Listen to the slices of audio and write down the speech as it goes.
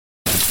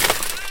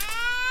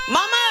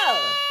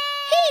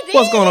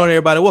What's going on,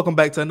 everybody? Welcome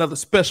back to another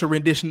special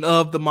rendition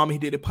of the Mommy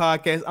Did It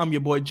podcast. I'm your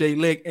boy Jay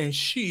Lick, and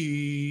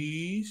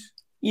she's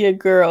your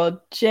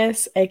girl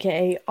Jess,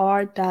 aka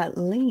R.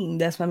 Lean.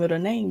 That's my middle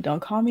name.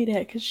 Don't call me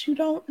that because you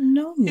don't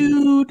know me.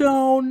 You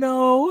don't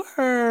know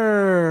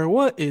her.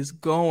 What is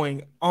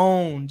going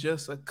on,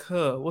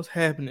 Jessica? What's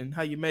happening?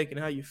 How you making?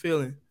 How you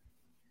feeling?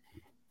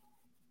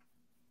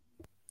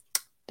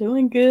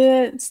 Doing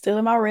good. Still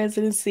in my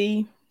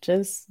residency.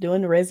 Just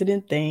doing the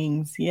resident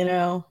things, you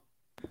know.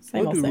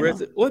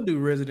 What do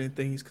resident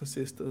things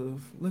consist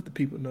of? Let the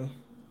people know.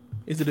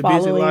 Is it a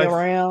busy Following life?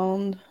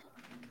 around,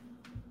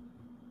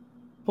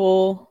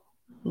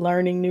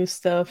 learning new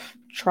stuff,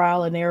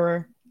 trial and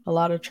error, a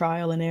lot of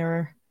trial and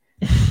error,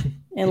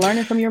 and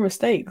learning from your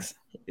mistakes.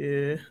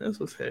 Yeah,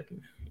 that's what's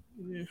happening.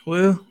 Yeah.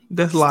 Well,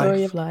 that's Story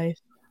life. of life.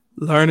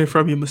 Learning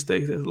from your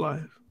mistakes is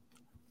life.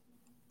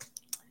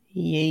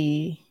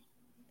 Yeah.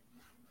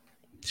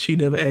 She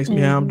never asked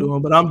me how I'm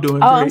doing, but I'm doing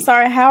great. I'm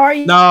sorry. How are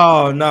you?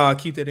 No,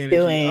 keep that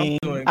energy.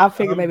 I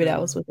figured maybe that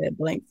was with that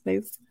blank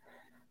space.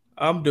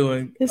 I'm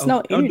doing. There's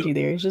no energy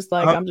there. It's just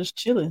like I'm just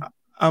chilling.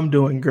 I'm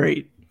doing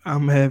great.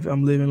 I'm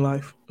living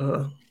life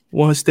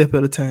one step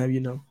at a time. You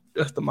know,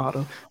 that's the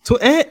motto.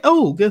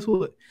 Guess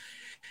what?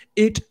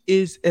 It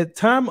is at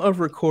time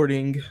of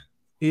recording.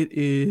 It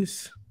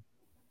is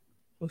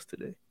what's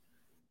today?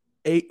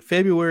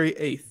 February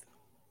 8th.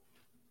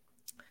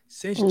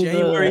 Since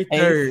January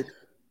 3rd,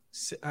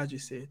 I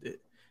just said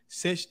that.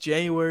 Since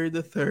January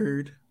the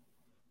 3rd,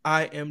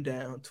 I am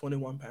down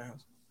 21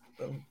 pounds.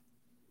 So,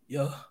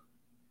 yeah.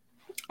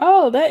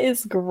 Oh, that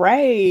is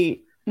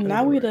great.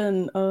 Now we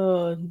done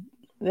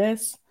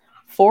that's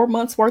 4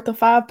 months worth of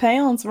 5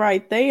 pounds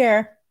right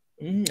there.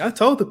 I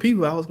told the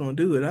people I was gonna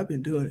do it. I've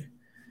been doing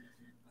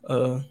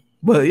it.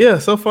 But yeah,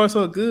 so far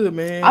so good,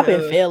 man. I've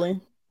been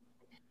failing.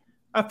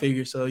 I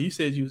figured so. You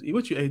said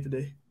what you ate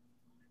today?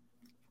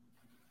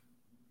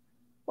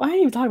 Well, I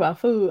ain't even talking about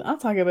food. I'm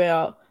talking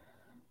about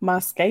my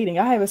skating.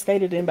 I haven't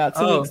skated in about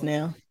 2 weeks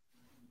now.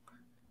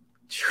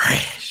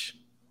 Trash.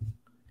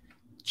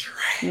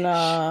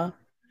 Nah.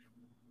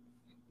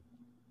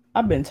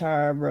 I've been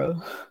tired,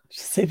 bro.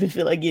 Just even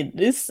feel like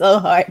it's so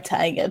hard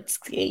tying up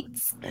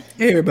skates.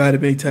 Everybody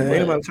been tired.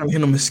 Everybody trying to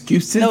hear them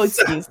excuses. No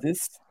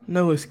excuses.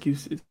 No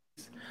excuses.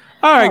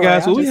 All right,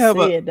 guys. So we have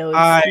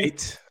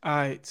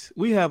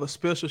we have a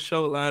special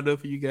show lined up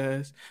for you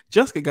guys.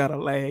 Jessica got a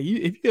lag.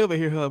 If you ever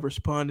hear her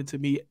responding to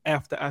me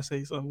after I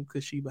say something,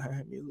 because she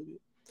behind me a little bit.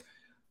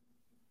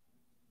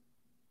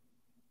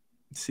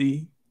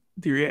 See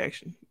the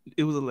reaction.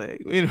 It was a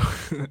lag.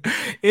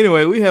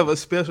 Anyway, we have a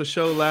special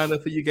show lined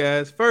up for you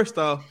guys. First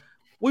off,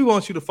 we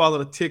want you to follow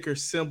the ticker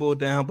symbol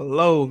down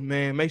below,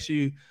 man. Make sure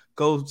you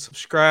go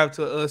subscribe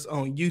to us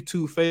on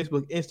YouTube,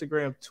 Facebook,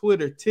 Instagram,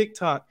 Twitter,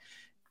 TikTok,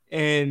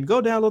 and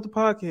go download the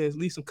podcast.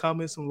 Leave some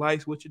comments, some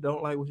likes, what you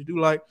don't like, what you do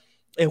like,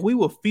 and we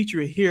will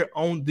feature it here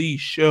on the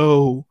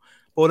show.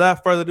 But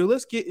without further ado,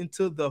 let's get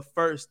into the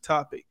first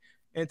topic.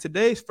 And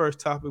today's first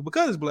topic,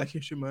 because it's Black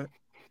History Month,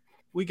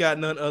 we got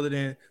none other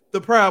than the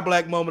Proud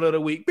Black Moment of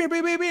the Week. Not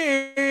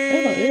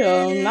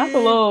the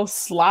little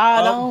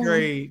slide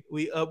upgrade.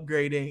 We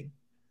upgrading.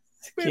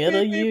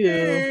 Skittle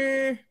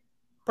you.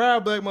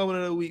 Proud Black Moment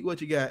of the Week.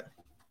 What you got?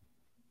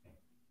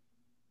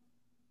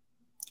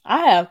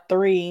 I have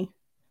 3.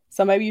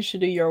 So maybe you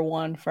should do your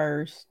one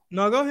first.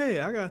 No, go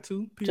ahead. I got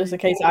 2. Just in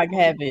case I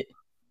have it.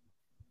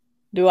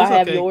 Do I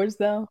have yours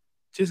though?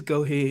 Just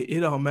go ahead. It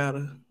don't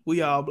matter.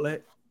 We all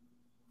black.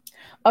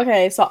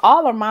 Okay, so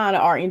all of mine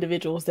are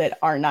individuals that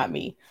are not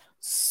me.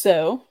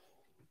 So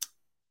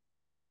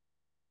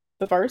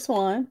the first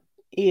one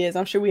is,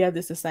 I'm sure we have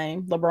this the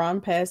same,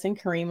 LeBron passing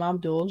Kareem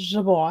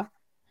Abdul-Jabbar.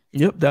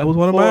 Yep, that was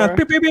one of mine.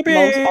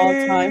 Most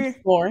all-time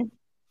scoring.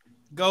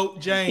 Go,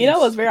 James. You know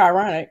what's very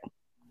ironic?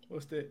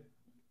 What's that?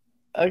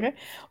 Okay.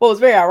 What was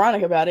very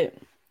ironic about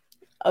it,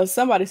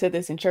 somebody said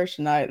this in church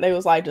tonight. They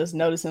was like just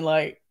noticing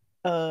like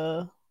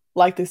the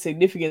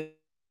significance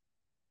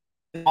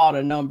of all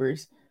the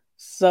numbers.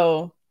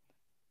 So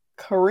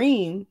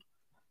Kareem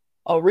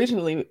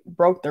originally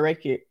broke the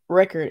record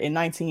in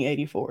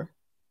 1984.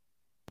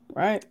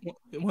 Right?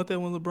 What that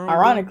one, LeBron?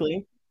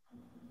 Ironically,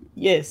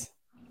 yes,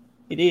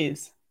 it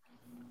is.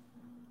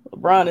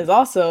 LeBron is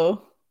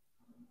also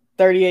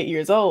 38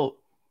 years old.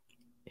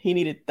 He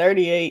needed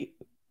 38.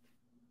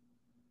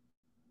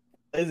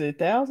 Is it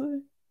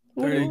 1,000?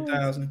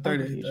 38,000.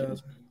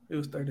 38,000. It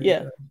was 38,000.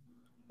 Yeah.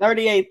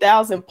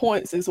 38,000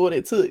 points is what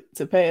it took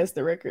to pass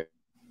the record.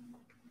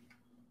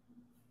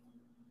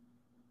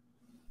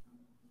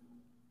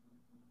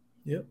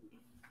 Yep.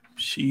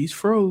 She's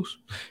froze.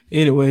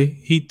 Anyway,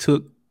 he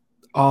took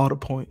all the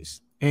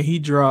points and he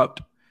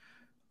dropped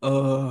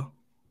I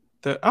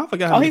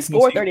forgot. Oh, he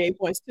scored 38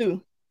 points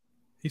too.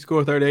 He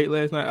scored 38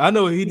 last night. I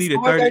know he needed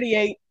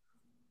 38.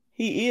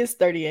 He is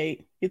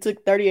 38. He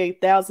took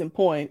 38,000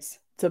 points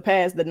to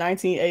pass the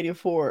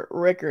 1984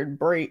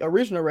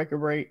 original record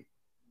break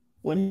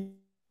when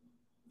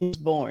he was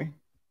born.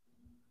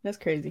 That's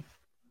crazy.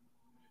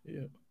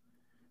 Yeah.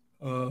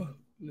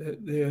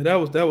 That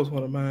was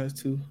one of mine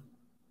too.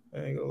 I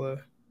ain't gonna lie.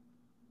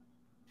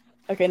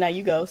 Okay, now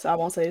you go. So I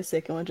won't say the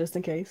second one just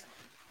in case.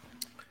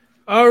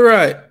 All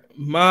right.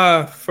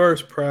 My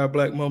first proud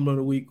black moment of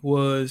the week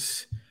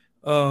was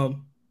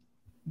um,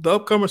 the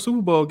upcoming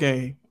Super Bowl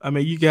game. I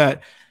mean, you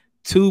got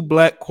two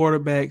black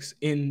quarterbacks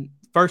in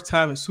first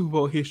time in Super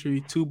Bowl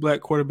history. Two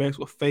black quarterbacks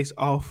will face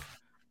off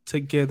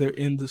together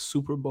in the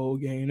Super Bowl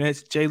game.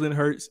 That's Jalen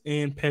Hurts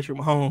and Patrick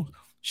Mahomes.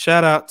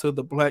 Shout out to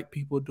the black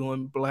people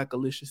doing black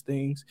alicious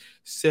things,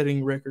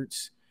 setting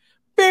records.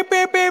 Man,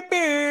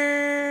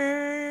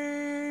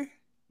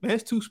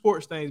 that's two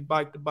sports things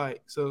bike to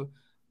bike. So,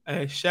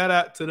 shout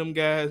out to them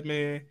guys,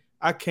 man.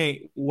 I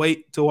can't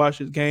wait to watch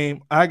this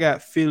game. I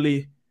got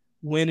Philly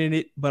winning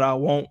it, but I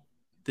want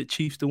the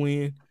Chiefs to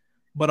win.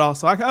 But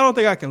also, I don't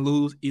think I can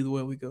lose either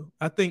way we go.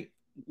 I think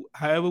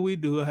however we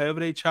do it, however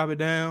they chop it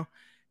down,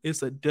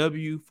 it's a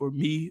W for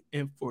me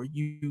and for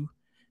you.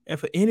 And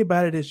for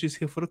anybody that's just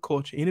here for the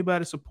culture,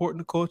 anybody supporting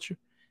the culture,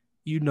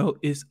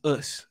 it's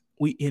us.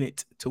 We in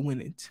it to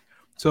win it.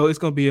 So it's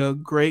going to be a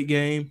great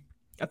game.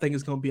 I think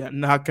it's going to be a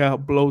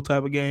knockout blow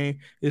type of game.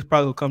 It's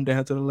probably going to come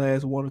down to the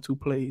last one or two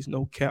plays,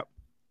 no cap.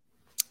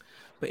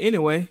 But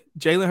anyway,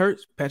 Jalen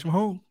Hurts, Patrick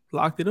Mahomes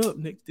locked it up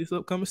this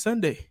upcoming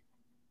Sunday.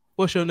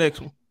 What's your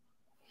next one?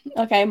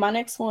 Okay, my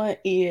next one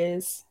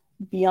is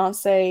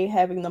Beyonce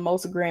having the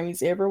most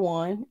Grammys ever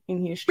won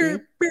in history.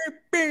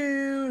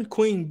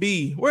 Queen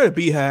B. Where the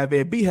Beehive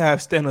at?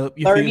 Beehive, stand up.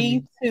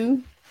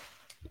 32.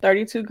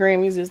 32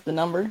 Grammys is the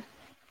number.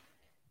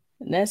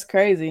 And that's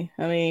crazy.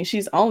 I mean,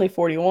 she's only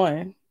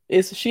 41.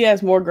 She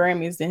has more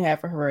Grammys than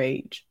half of her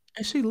age.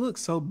 And she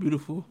looks so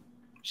beautiful.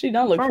 She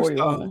don't look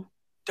 41.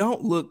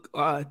 Don't look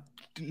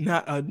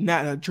not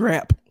a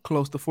drap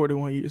close to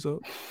 41 years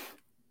old.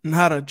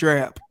 Not a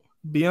drap.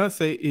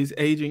 Beyonce is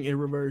aging in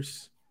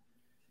reverse.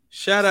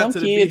 Shout out to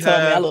the Beehive. Some kid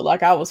told me I look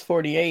like I was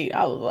 48.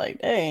 I was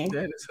like, dang.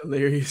 That is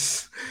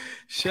hilarious.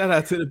 Shout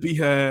out to the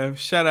Beehive.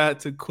 Shout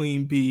out to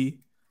Queen B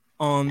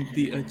on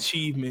the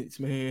achievements,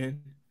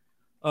 man.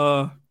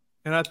 And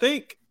I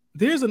think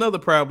there's another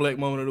proud black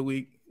moment of the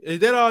week. Is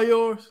that all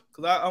yours?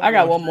 I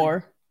got one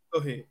more. Go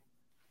ahead.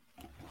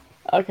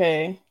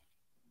 Okay.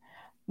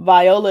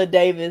 Viola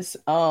Davis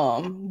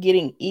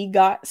getting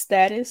EGOT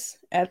status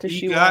after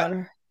she won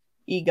her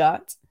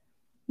EGOT.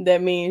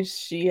 That means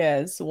she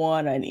has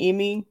won an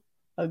Emmy,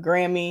 a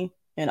Grammy,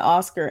 an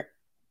Oscar,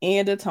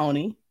 and a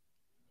Tony.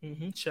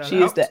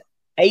 She is the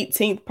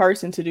 18th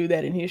person to do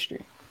that in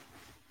history.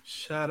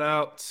 Shout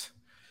out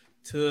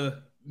to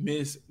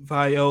Miss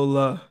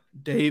Viola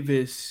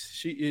Davis.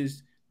 She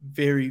is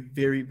very,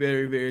 very,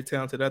 very, very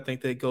talented. I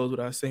think that goes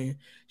without saying.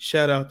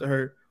 Shout out to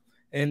her.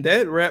 And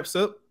that wraps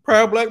up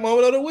Proud Black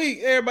Moment of the Week.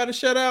 Everybody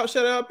shout out.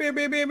 Man, it's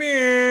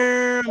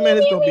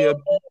going to be a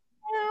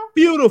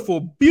beautiful,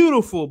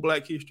 beautiful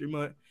Black History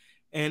Month.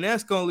 And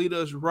that's going to lead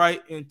us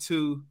right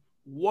into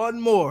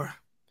one more.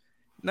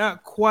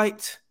 Not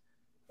quite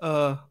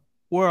where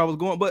I was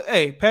going. But,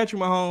 hey, Patrick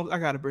Mahomes, I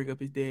got to bring up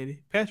his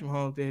daddy. Patrick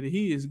Mahomes' daddy,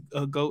 he is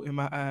a GOAT in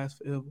my eyes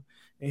forever.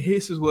 And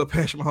this is what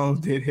Patrick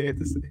Mahomes' daddy had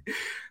to say.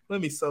 Let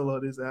me solo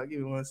this out.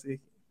 Give me 1 second.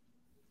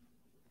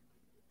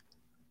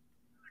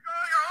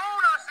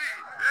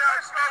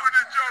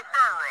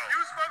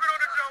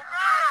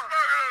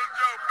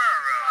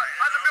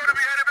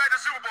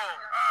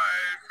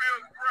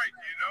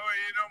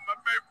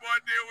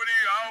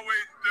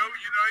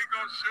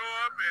 Show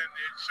up and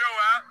show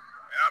out,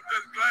 and I'm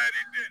just glad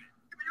he did it.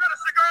 You got a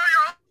cigar of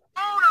your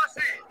own, I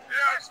see.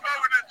 Yeah, I'm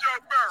smoking that Joe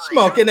Burrow.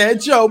 Smoking that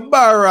Joe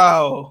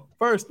Burrow.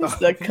 First off,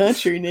 the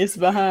countryness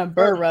behind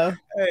Burrow.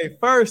 Hey,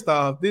 first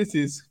off, this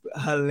is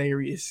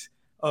hilarious.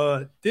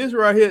 This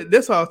right here,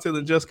 that's what I was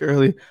telling Jessica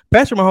earlier.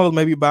 Patrick Mahomes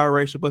may be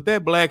biracial, but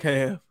that black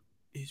half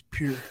is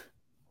pure.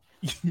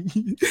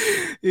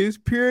 It's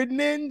pure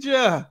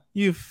ninja.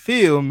 You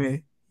feel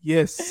me?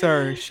 Yes,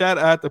 sir. Shout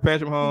out to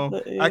Patrick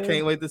Mahomes. Yeah. I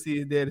can't wait to see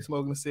his daddy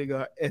smoking a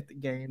cigar at the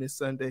game this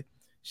Sunday.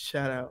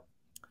 Shout out.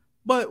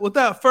 But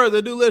without further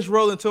ado, let's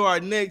roll into our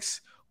next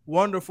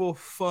wonderful,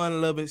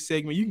 fun-loving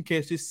segment. You can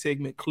catch this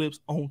segment clips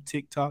on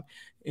TikTok,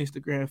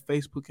 Instagram,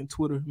 Facebook, and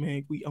Twitter.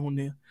 Man, we on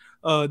there.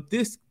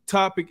 This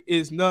topic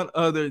is none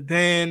other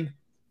than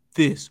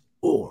this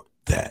or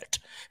that.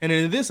 And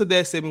in this or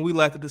that segment, we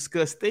like to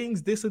discuss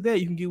things, this or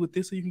that. You can get with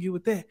this or you can get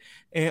with that.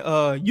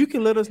 And you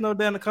can let us know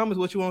down in the comments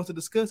what you want us to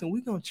discuss, and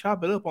we're going to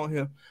chop it up on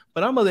here.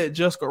 But I'm going to let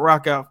Jessica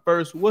rock out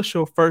first. What's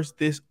your first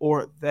this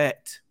or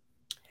that?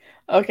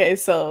 Okay,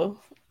 so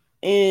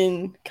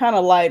in kind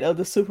of light of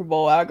the Super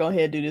Bowl, I'll go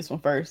ahead and do this one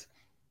first.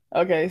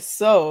 Okay,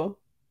 so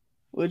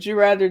would you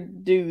rather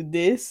do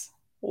this,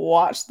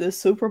 watch the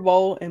Super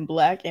Bowl in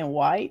black and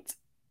white,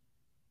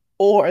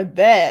 or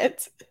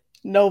that,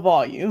 no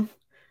volume?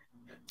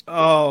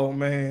 Oh,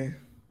 man.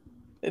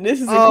 And this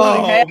is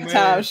including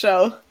halftime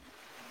show.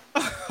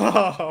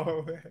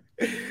 Oh, man.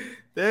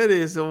 That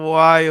is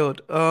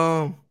wild.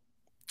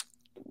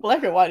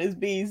 Black and white is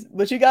bees,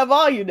 but you got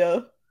volume,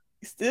 though.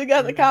 You still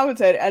got the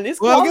commentator. And it's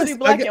quality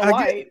black and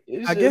white.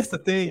 I guess the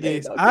thing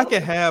is, I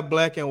can have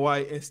black and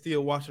white and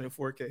still watching it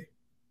 4K.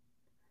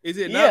 Is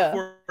it not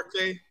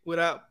 4K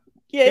without?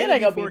 Yeah, it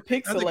ain't going to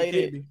be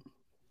pixelated.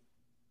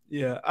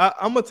 Yeah,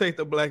 I'm gonna take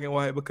the black and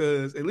white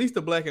because at least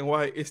the black and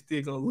white is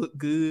still gonna look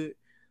good.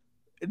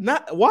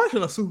 Not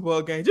watching a Super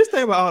Bowl game, just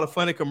think about all the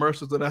funny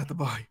commercials without the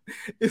volume.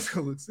 It's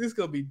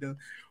gonna be dumb.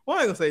 Well,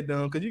 I ain't gonna say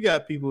dumb because you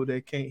got people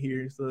that can't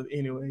hear and stuff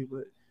anyway.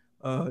 But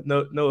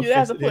no You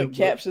have offense to to them. put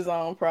captions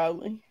on,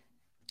 probably.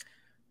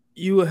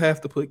 You would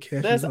have to put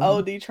captions That's on.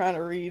 OD trying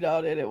to read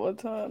all that at one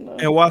time. Though.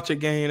 And watch a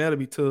game. That'll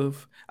be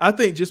tough. I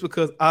think just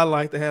because I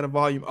like to have the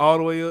volume all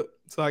the way up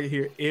so I can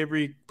hear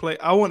every play.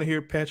 I want to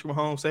hear Patrick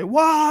Mahomes say,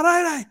 "Wow,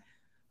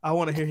 I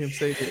want to hear him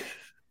say that.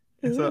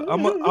 And so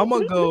I'm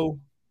gonna go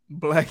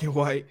black and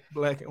white.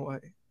 Okay.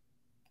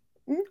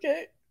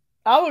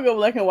 I would go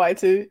black and white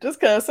too.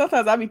 Just because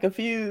sometimes I be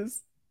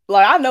confused.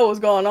 Like I know what's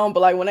going on, but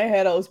like when they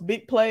had those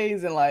big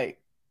plays and like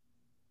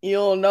you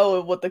don't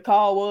know what the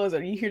call was,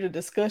 or you hear the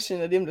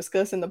discussion of them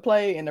discussing the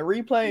play and the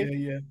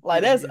replay.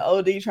 That's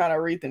OD trying to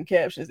read them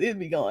captions. It'd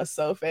be going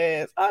so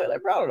fast. I be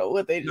like, bro, I don't know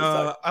what they just.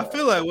 No, I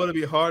feel like what'd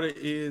be harder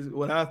is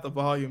without the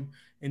volume,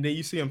 and then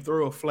you see them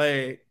throw a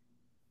flag,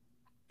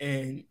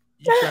 and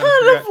you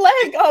the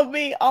flag gonna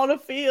be on the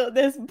field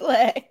that's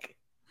black.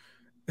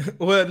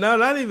 Well, no,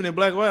 not even in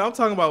black and white. I'm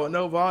talking about with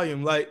no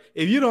volume. Like,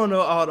 if you don't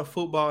know all the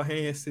football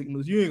hand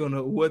signals, you ain't gonna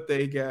know what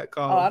they got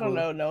called. Oh, I don't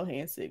know no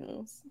hand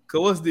signals.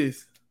 Cause what's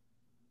this?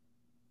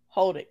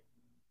 Hold it.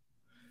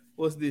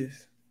 What's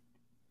this?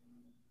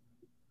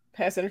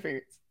 Pass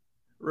interference.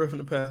 Roughing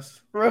the passer.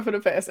 Roughing the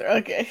passer.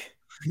 Okay.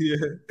 Yeah.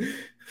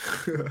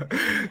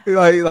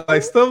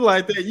 like stuff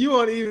like that. You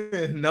won't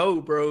even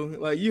know, bro.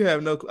 Like you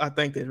have no. I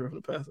think that's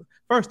roughing the passer.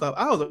 First off,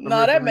 I was a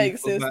no. That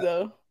makes sense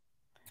though.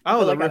 I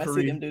was a referee. I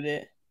see them do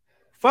that.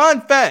 Fun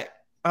fact: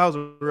 I was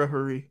a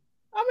referee.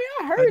 I mean,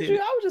 I heard you.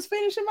 I was just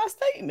finishing my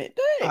statement.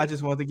 Dang. I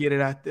just wanted to get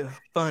it out there.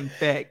 Fun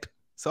fact.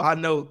 So I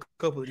know a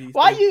couple of these.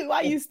 Why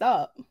you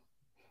stop?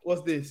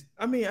 What's this?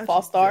 I mean,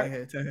 false start. I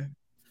had time.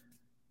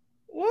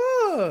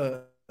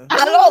 What?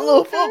 I don't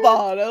know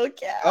football.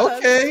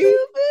 Okay.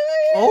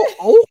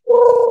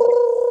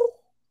 Oh.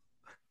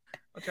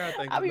 I'm trying to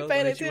think. I be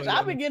paying attention.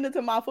 I've been getting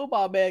into my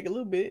football bag a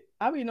little bit.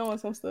 I be knowing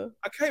some stuff.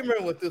 I can't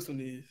remember what this one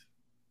is.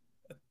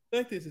 I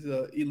think this is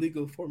an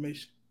illegal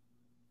formation.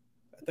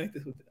 I think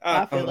this was.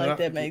 I feel like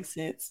that makes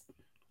sense.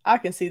 I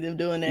can see them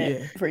doing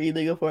that for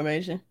illegal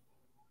formation.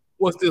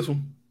 What's this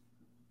one?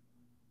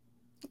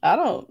 I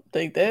don't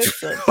think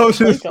that's a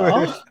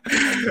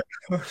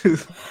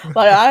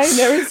like I ain't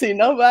never seen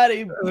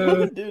nobody do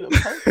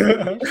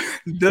the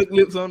post. Duck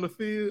lips on the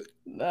field.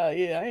 I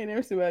ain't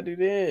never seen anybody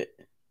do that.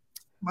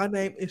 My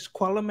name is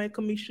Kwame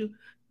Kamisha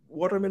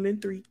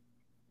Watermelon 3.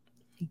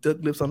 Duck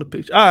lips on the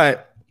picture. All right,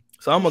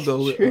 so I'm gonna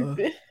go with.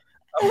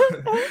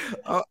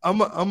 I'm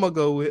gonna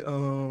go with.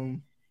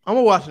 I'm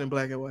gonna watch it in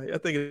black and white. I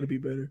think it'll be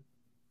better.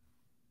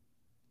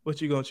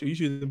 What you gonna choose? You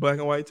choose in black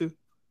and white too?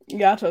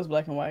 Yeah, I chose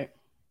black and white.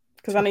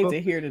 Because I need to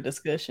hear the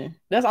discussion.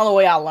 That's the only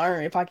way I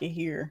learn, if I can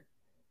hear.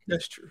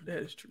 That's true. That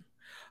is true.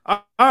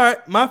 All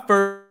right. My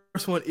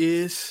first one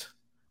is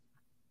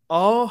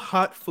all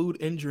hot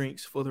food and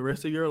drinks for the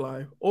rest of your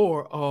life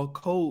or all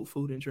cold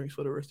food and drinks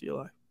for the rest of your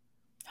life.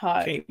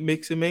 Hot. Can't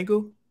mix and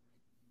mingle.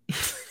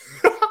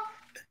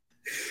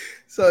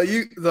 So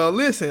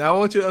listen, I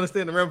want you to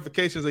understand the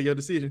ramifications of your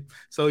decision.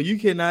 So you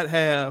cannot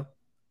have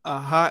a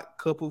hot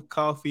cup of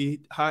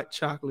coffee, hot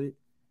chocolate.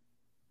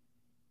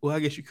 Well, I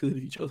guess you could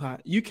if you chose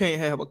hot. You can't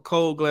have a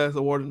cold glass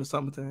of water in the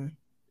summertime.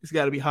 It's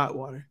got to be hot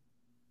water.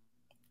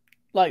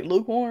 Like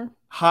lukewarm?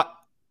 Hot.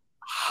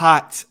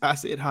 I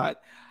said hot.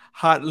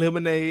 Hot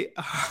lemonade,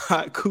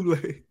 hot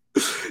Kool-Aid.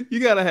 You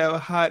got to have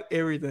hot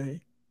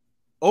everything.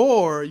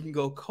 Or you can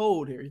go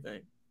cold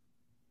everything.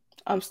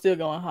 I'm still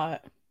going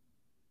hot.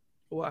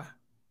 Why?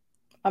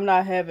 I'm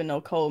not having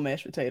no cold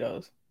mashed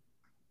potatoes.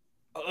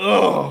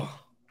 Oh.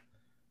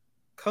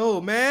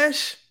 Cold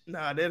mash?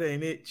 Nah, that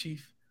ain't it,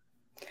 Chief.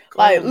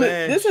 Like, look,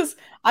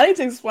 I need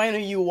to explain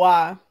to you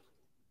why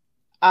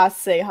I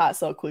say hot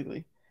so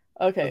quickly.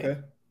 Okay.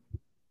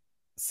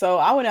 So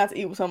I went out to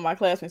eat with some of my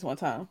classmates one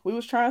time. We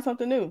was trying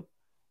something new,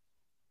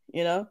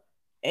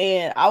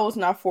 and I was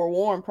not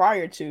forewarned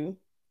prior to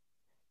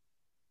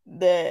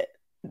that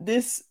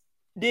this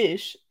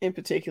dish in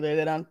particular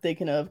that I'm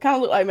thinking of kind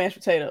of looked like mashed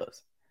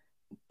potatoes,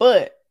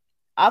 but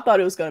I thought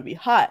it was going to be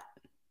hot.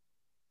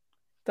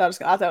 I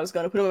thought it was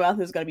going to put it in my mouth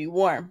and it was going to be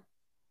warm.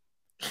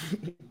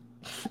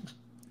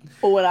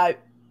 But when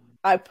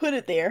I put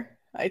it there,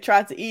 I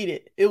tried to eat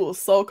it. It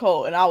was so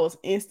cold, and I was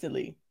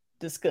instantly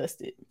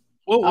disgusted.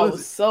 What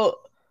was it? So,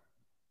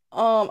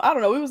 I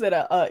don't know. We was at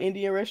a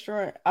Indian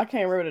restaurant. I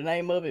can't remember the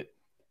name of it.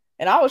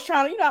 And I was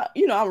trying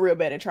to, I'm real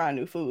bad at trying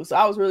new food. So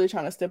I was really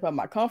trying to step out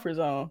my comfort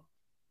zone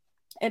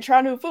and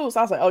try new food. So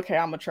I was like, okay,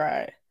 I'm gonna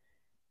try it.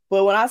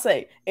 But when I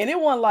say, and it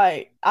wasn't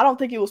like, I don't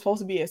think it was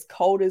supposed to be as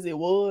cold as it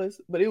was,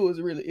 but it was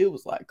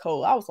like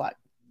cold. I was like,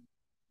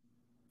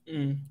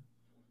 Yeah.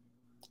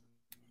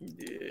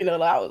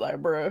 I was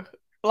like, bro,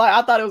 like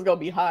I thought it was gonna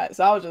be hot,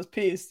 so I was just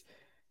pissed.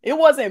 It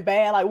wasn't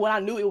bad. Like when I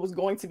knew it was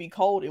going to be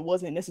cold, it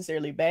wasn't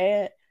necessarily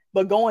bad.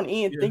 But going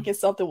in thinking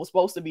something was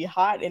supposed to be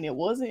hot and it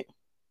wasn't,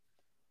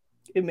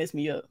 it messed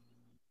me up.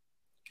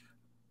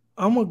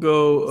 I'm gonna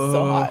go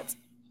so hot.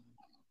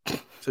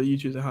 So you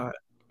choosing hot.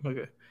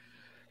 Okay.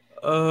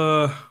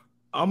 Uh,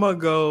 I'm gonna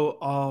go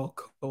all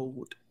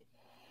cold.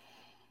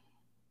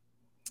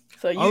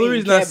 So you All the eating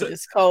reason I said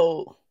cabbages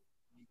cold.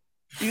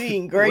 You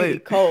eating gravy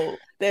wait cold.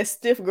 That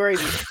stiff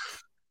gravy.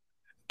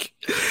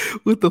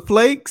 with the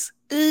flakes.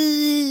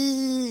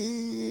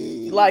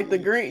 Like the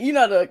green,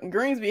 the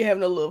greens be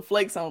having the little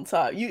flakes on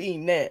top. You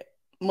eating that,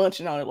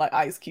 munching on it like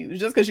ice cubes.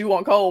 Just because you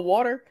want cold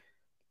water.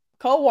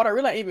 Cold water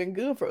really ain't even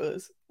good for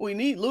us. We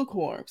need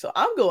lukewarm. So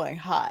I'm going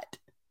hot.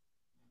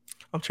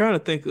 I'm trying to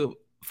think of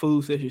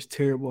foods that's just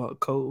terrible out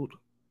cold.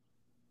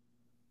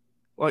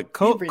 Like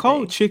cold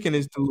Everything. chicken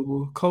is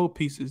doable. Cold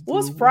pizza is doable.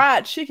 What's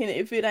fried chicken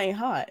if it ain't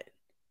hot?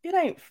 It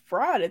ain't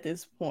fried at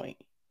this point.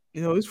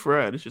 It's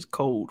fried. It's just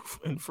cold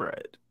and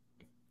fried.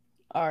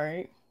 All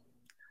right.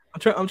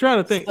 I'm trying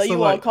to think. So you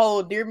want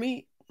cold deer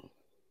meat?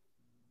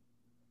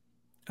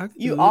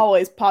 You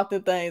always pop the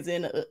things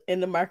in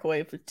the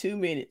microwave for 2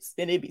 minutes,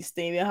 then it be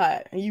steaming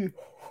hot, and you.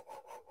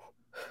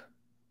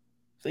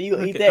 So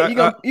you eat that.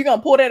 You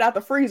gonna pull that out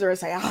the freezer and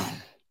say, "Oh,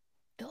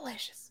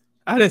 delicious."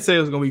 I didn't say it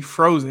was gonna be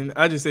frozen.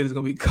 I just said it's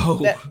gonna be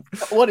cold.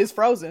 What is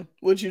frozen?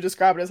 Would you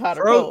describe it as hot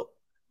or cold?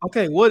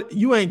 Okay, what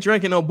you ain't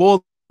drinking no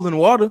boiling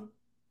water.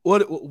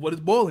 What is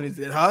boiling? Is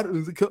it hot or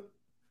is it cold?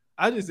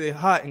 I just say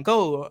hot and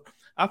cold.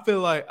 I feel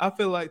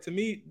like to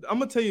me, I'm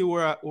gonna tell you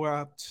where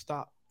I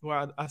stop.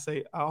 Where I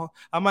say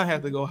I might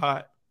have to go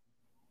hot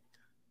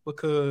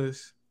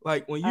because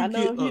like when you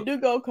if you do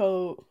go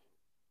cold,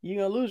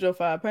 you're gonna lose your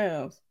 5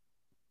 pounds.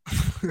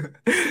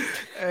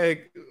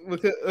 Hey,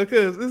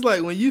 because it's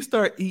like when you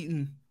start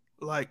eating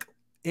like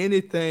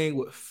anything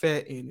with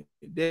fat in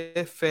it,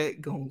 that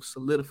fat gonna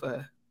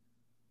solidify.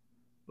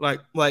 Like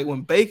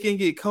when bacon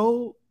get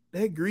cold,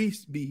 that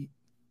grease be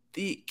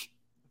thick.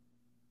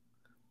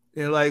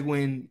 And like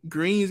when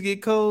greens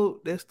get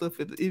cold, that stuff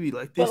it be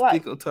like this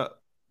thick on top.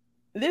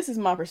 This is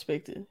my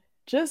perspective.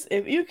 Just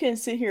if you can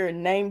sit here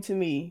and name to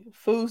me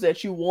foods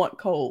that you want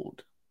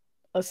cold,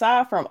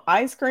 aside from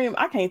ice cream,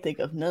 I can't think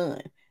of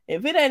none.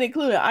 If it ain't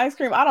including ice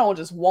cream, I don't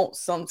just want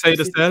some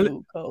specific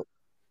food cold.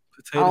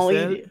 I don't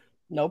eat it.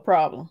 No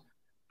problem.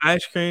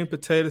 Ice cream,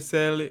 potato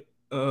salad,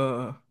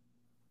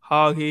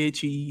 hog head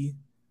cheese.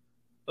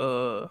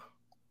 You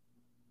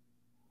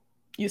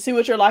see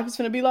what your life is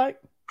gonna be like?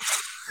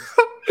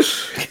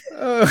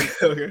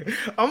 Okay.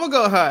 I'm gonna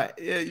go hot.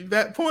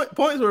 Yeah,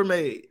 points were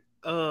made.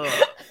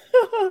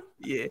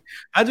 Yeah.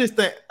 I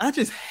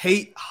just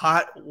hate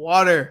hot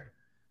water.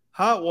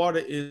 Hot water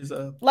is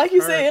like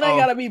you said, it ain't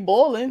gotta be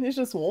boiling. It's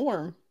just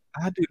warm.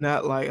 I do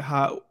not like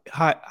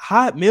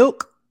hot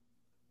milk.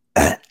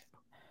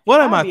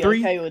 What am I 3?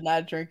 Okay with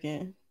not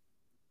drinking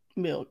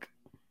milk.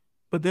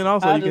 But then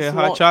also you get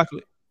hot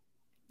chocolate.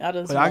 I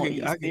just want to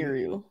eat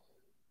cereal.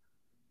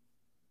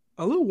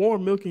 A little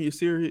warm milk in your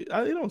cereal, it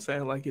don't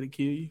sound like it'll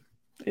kill you.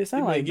 It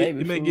sounds like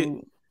baby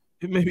food.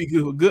 It may be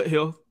good with good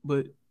health,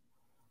 but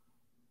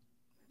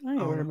I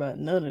ain't worried about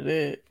none of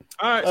that.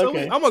 All right, so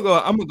I'm gonna go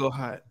hot. I'm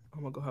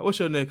gonna go hot. What's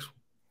your next one?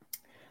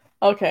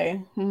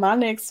 Okay, my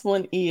next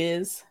one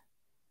is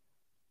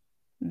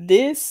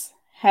this: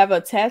 have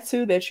a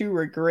tattoo that you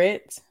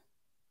regret,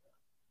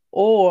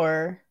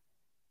 or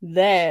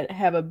that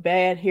have a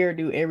bad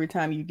hairdo every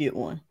time you get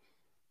one.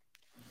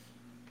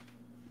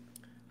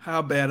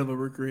 How bad of a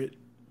regret?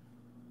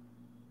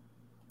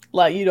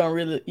 Like you don't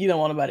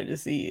want nobody to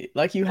see it.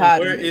 Like you hide.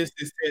 Where is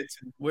this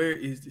tattoo? Where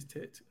is this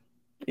tattoo?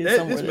 It's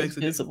somewhere that's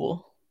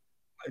visible.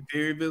 Like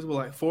very visible,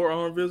 like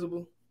forearm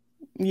visible.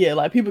 Yeah,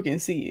 like people can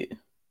see it.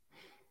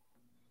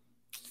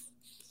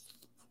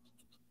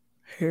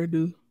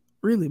 Hairdo.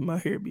 Really, my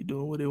hair be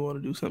doing what they want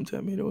to do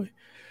sometime anyway.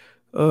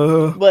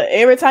 But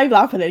every time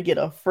I'm finna get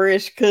a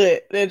fresh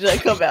cut, that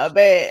just come out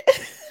bad.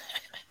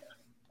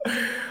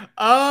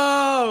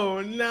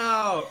 Oh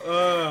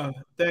no!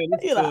 Dang,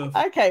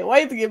 I can't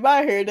wait to get my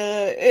hair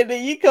done, and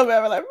then you come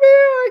out like, man,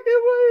 I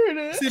get my hair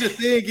done. See, the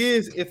thing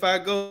is, if I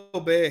go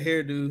bad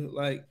hairdo,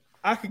 like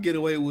I could get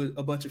away with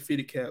a bunch of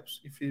fitted caps.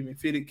 You feel me?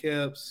 Fitted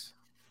caps,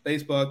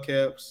 baseball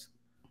caps,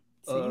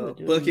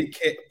 bucket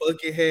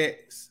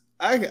hats.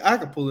 I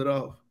could pull it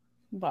off.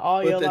 But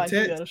all your life,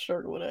 you got a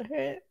shirt with a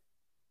hat.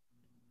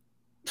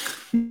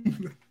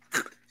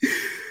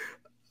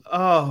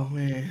 Oh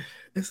man,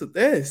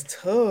 that is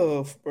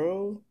tough,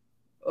 bro.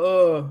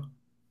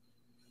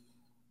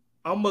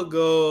 I'm gonna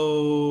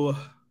go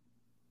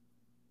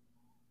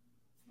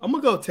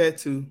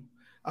tattoo.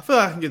 I feel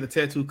like I can get the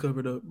tattoo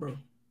covered up, bro,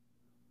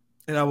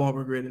 and I won't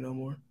regret it no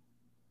more.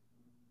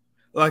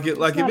 Like if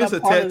it's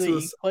a tattoo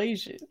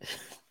equation.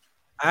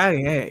 I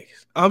ain't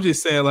asked. I'm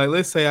just saying, like,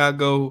 let's say I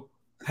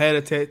had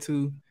a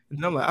tattoo,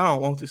 and I'm like, I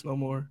don't want this no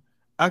more.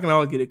 I can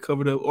always get it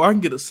covered up, or I can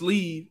get a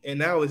sleeve, and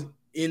now it's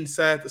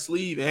inside the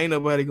sleeve, and ain't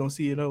nobody gonna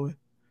see it over.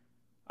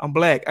 I'm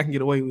black. I can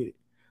get away with it.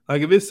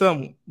 Like if it's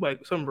something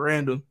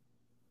random,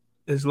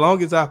 as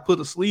long as I put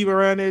a sleeve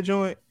around that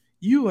joint,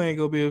 you ain't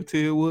gonna be able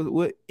to tell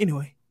what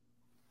anyway.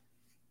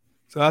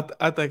 So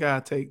I think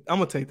I'm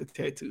gonna take the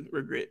tattoo.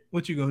 Regret.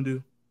 What you gonna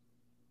do?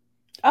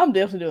 I'm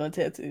definitely doing a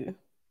tattoo.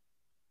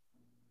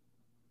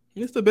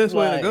 It's the best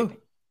way to go.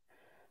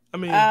 I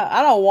mean,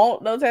 I don't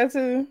want no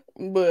tattoo,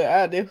 but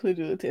I definitely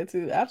do a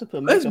tattoo. I have to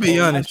put let's makeup be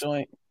on my honest.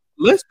 joint.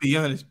 Let's be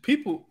honest.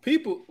 People.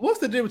 What's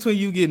the difference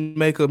between you getting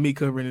makeup, me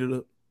covering it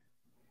up?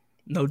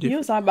 No You was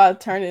difference. talking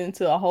about turning it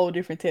into a whole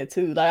different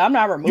tattoo. Like I'm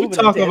not You removing a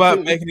talking about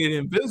tattoo. making it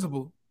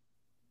invisible?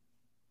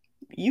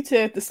 You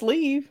said the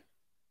sleeve.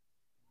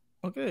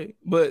 Okay,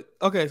 but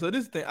okay. So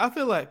this thing, I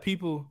feel like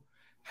people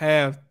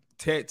have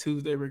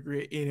tattoos they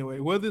regret anyway,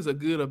 whether it's a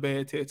good or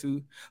bad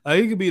tattoo.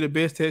 Like it could be the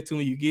best tattoo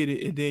when you get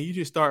it, and then you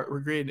just start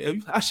regretting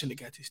it. I shouldn't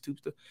have got this stupid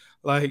stuff.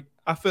 Like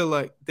I feel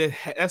like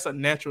that's a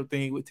natural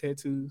thing with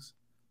tattoos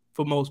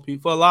for most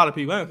people. For a lot of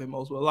people, I don't think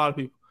most, but a lot of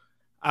people.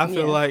 I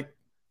feel Yeah. like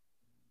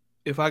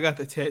if I got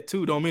the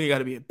tattoo, don't mean it got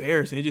to be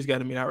embarrassing. It just got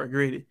to mean I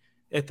regret it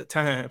at the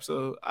time.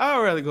 So I'd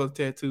rather go to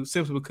tattoo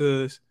simply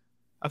because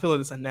I feel like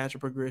it's a natural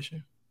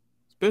progression.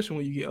 Especially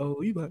when you get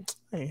old, you like,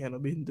 I ain't had no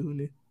business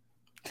doing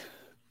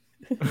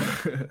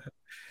this.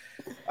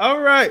 All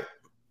right.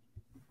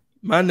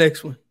 My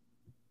next one.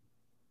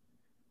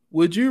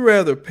 Would you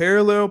rather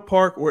parallel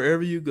park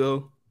wherever you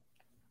go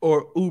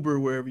or Uber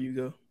wherever you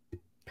go?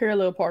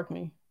 Parallel park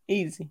me.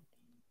 Easy.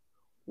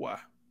 Why?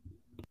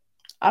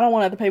 I don't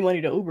want to have to pay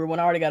money to Uber when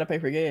I already got to pay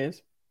for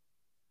gas.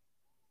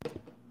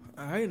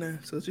 All right now.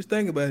 So just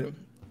think about it.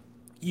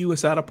 You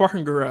inside a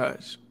parking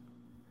garage.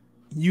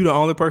 You the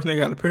only person that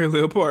got a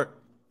parallel park.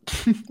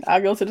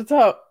 I go to the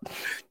top.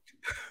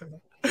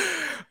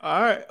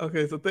 All right.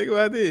 Okay. So think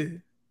about this.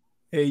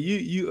 Hey,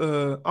 you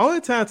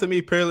only time to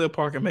me parallel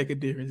parking make a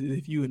difference is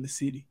if you in the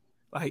city.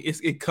 Like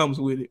it comes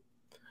with it.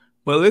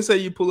 But let's say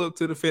you pull up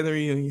to the family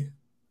reunion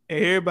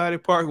and everybody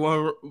park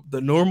the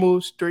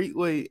normal straight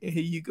way, and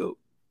here you go.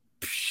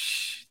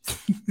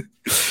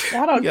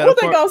 I don't know what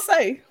they gonna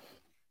say.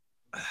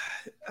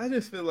 I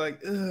just feel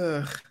like,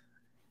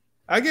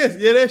 I guess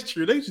that's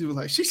true. They just be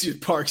like, she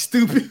should park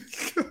stupid.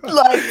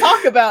 Like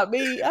talk about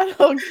me. I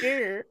don't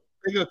care.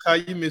 They gonna call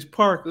you Miss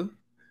Parker.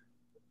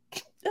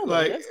 Oh,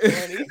 Like,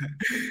 that's funny.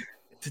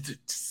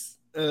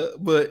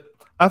 But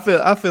I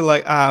feel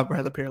like I'd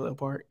rather parallel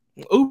park.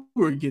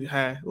 Uber get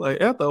high.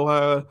 Like after a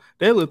while,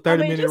 that little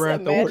 30-minute just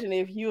ride to work. imagine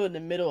if you in the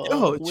middle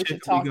Yo, of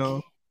Wichita,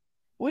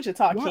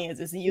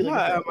 Kansas, and you looking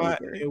for am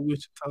Uber. I in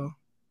Wichita?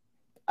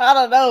 I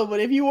don't know, but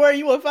if you were,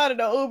 you would find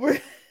no Uber.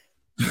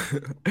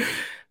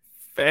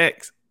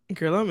 Facts,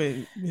 girl. I'm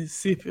in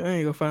Mississippi. I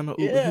ain't gonna find no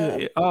Uber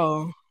here at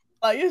all.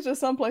 Like it's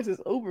just some places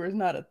Uber is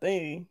not a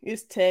thing.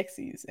 It's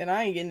taxis, and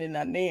I ain't getting in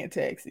that damn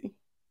taxi.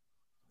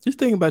 Just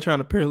thinking about trying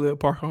to parallel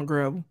park on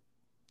gravel.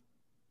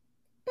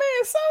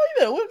 Man, so you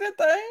better whip that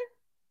thing.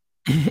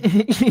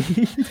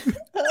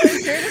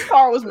 This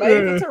car was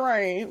made for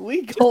terrain.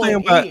 We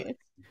going in.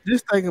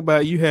 Just think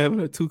about you having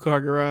a 2-car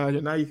garage,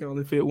 and now you can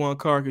only fit 1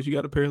 car because you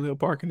got a parallel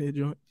parking that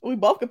joint. We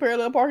both can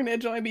parallel park in that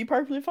joint and be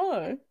perfectly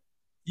fine.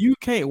 You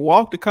can't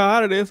walk the car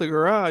out of there. It's a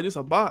garage. It's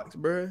a box,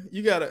 bro.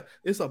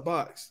 It's a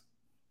box.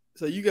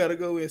 So you gotta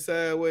go in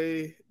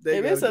sideways.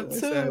 If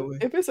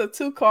it's a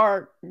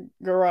 2-car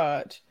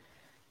garage,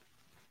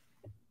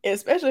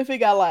 especially if it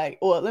got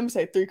let me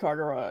say 3-car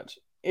garage.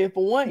 If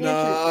one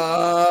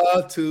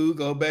entrance, 2,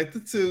 go back to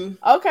 2.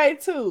 Okay,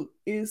 2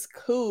 is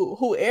cool.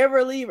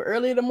 Whoever leave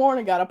early in the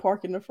morning gotta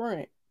park in the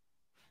front.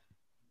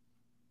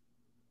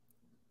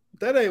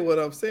 That ain't what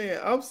I'm saying.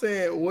 I'm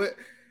saying what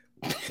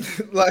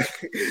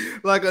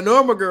like a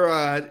normal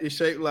garage is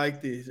shaped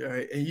like this,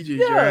 right? And you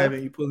just drive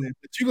and you pull in.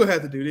 But you're gonna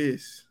have to do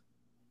this.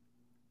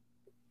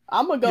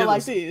 I'm gonna go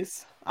like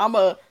this.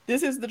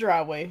 This is the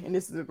driveway and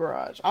this is the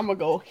garage. I'm gonna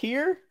go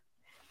here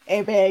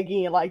and bag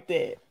in like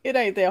that. It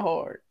ain't that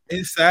hard.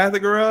 Inside the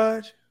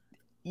garage?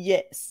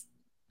 Yes.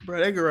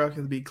 Bro, that garage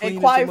can be clean. And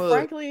quite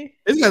frankly,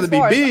 it's got to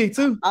be big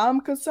too. I'm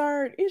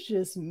concerned. It's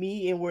just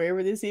me and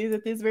wherever this is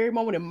at this very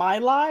moment in my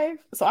life,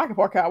 so I can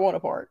park how I want to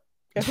park.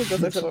 That's what's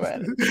gonna say something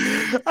about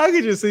it. I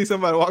could just see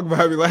somebody walking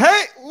by and be like,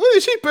 "Hey, what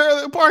is she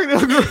parallel parking?"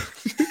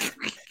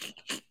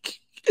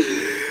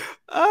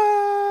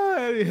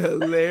 That'd be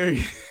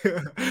hilarious.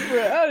 Bro,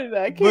 I do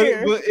not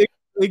care. But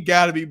it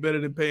gotta be better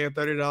than paying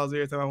 $30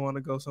 every time I want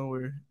to go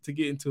somewhere to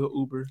get into an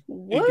Uber.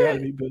 What? It gotta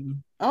be better.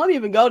 I don't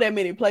even go that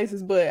many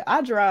places, but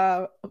I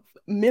drive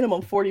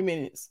minimum 40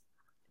 minutes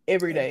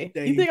every day.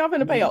 You think I'm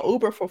gonna pay an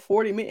Uber for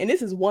 40 minutes? And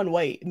this is one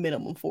way,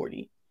 minimum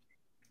 40.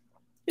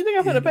 You think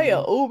I'm gonna pay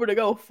an Uber to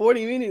go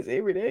 40 minutes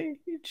every day?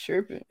 You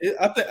tripping?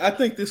 I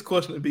think this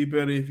question would be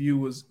better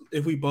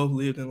if we both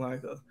lived in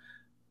like a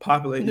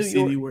populated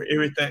city where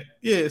everything,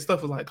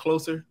 stuff is like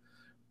closer.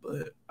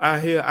 But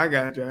I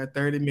gotta drive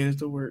 30 minutes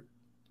to work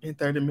and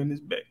 30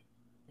 minutes back.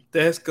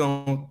 They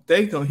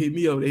gonna hit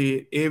me over the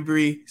head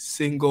every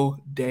single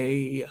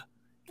day.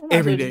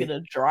 Every day. Get a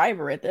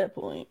driver at that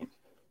point.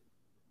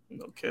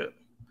 Okay.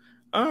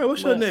 All right,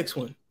 what's your next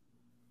one?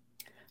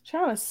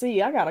 Trying to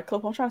see. I got a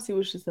couple. I'm trying to see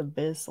which is the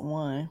best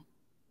one.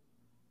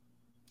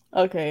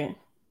 Okay.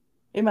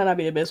 It might not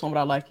be the best one, but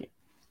I like it.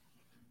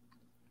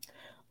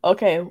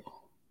 Okay.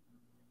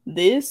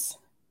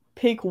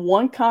 Pick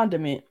one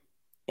condiment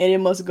and it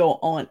must go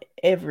on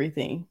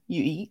everything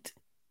you eat.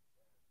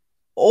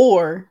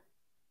 Or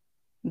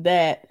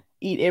that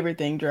eat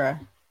everything dry.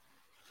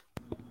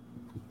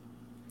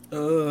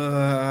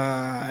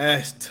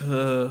 That's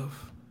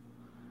tough.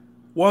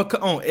 What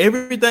on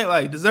everything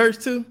like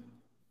desserts too?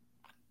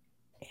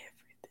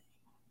 Everything.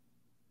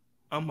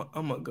 I'm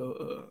gonna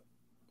go.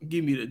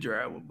 Give me the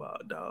driver ball,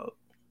 dog.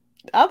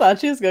 I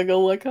thought you was gonna go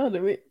one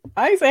condiment.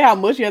 I ain't say how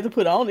much you have to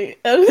put on it.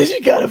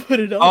 You gotta put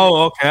it on it.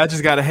 Oh, okay. I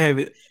just gotta have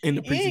it in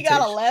the You ain't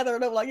gotta presentation. lather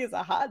it up like it's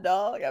a hot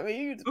dog. I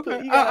mean, you just put.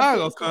 Okay, You gotta I'll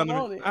put go something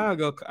on condiment.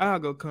 it. I'll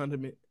go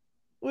condiment.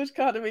 Which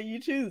condiment you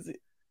choose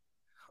it?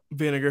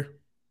 Vinegar.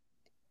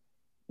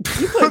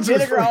 You put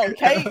vinegar on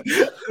cake? I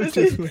Just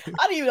didn't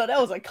playing. even know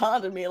that was a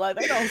condiment. Like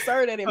they don't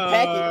serve that in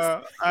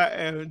packets. I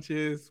am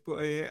just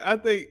playing. I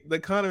think the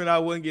condiment I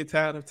wouldn't get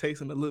tired of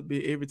tasting a little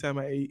bit every time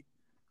I eat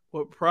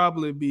would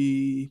probably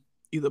be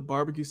either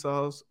barbecue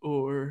sauce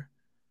or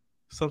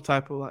some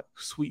type of like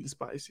sweet and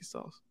spicy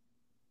sauce.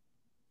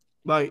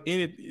 Like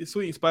any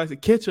sweet and spicy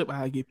ketchup,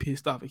 I get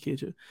pissed off at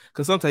ketchup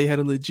because sometimes you had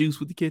a little juice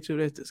with the ketchup.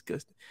 That's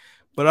disgusting.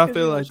 But I Because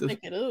feel you're gonna like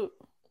shake it up.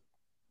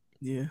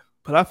 yeah.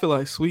 But I feel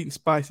like sweet and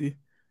spicy.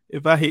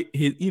 If I hit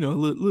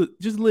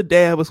just a little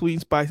dab of sweet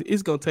and spicy,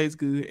 it's gonna taste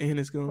good and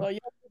it's gonna. Well,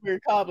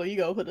 your cobbler, you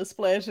gonna put a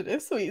splash of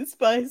that sweet and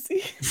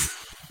spicy.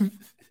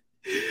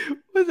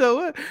 What's up?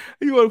 What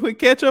you want to put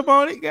ketchup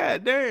on it?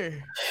 God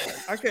damn,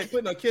 I can't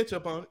put no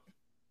ketchup on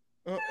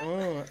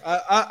it.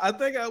 I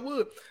think I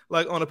would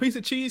like on a piece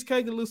of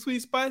cheesecake, a little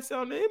sweet spicy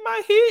on it. It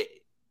might hit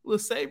a little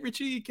savory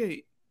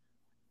cheesecake.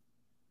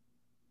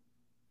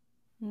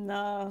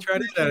 Nah. Try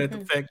that out at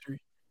the factory.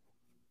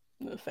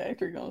 The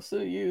factory gonna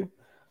sue you.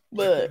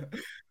 But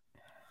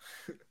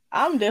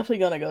I'm definitely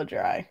gonna go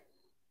dry.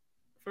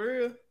 For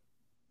real.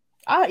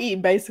 I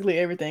eat basically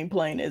everything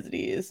plain as it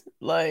is.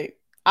 Like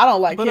I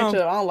don't like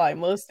ketchup. I don't like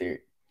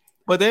mustard.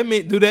 But that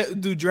mean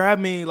do dry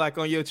mean like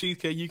on your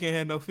cheesecake you can't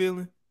have no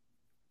filling?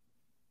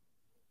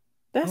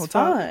 That's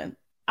fine.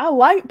 I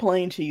like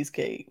plain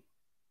cheesecake.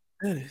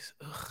 That is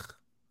ugh.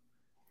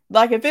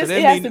 Like if it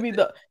has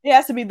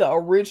to be the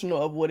original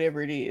of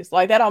whatever it is.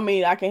 Like that don't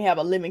mean I can have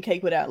a lemon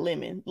cake without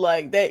lemon.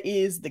 Like that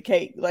is the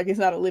cake. Like it's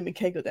not a lemon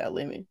cake without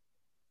lemon.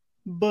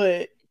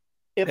 But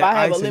if I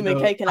have a lemon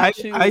cake and I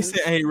choose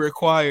icing ain't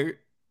required.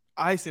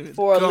 Icing is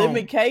for gone. a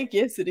lemon cake,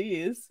 yes it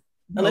is.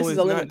 No, unless it's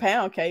a lemon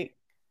pound cake.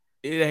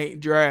 It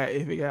ain't dry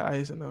if it got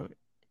icing on it.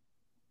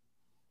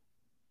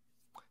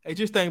 Hey,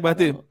 just think about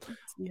this.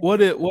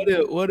 What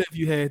if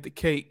you had the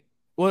cake?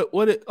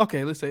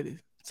 Okay, let's say this.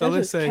 So that's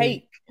let's say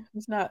cake.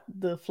 It's not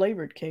the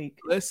flavored cake.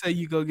 Let's say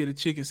you go get a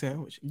chicken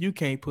sandwich. You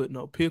can't put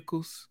no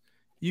pickles.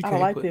 You can't I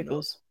don't like put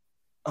pickles.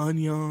 No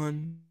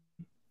onion,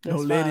 that's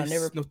no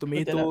lettuce, no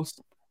tomatoes.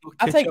 No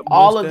I take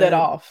all of that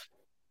off.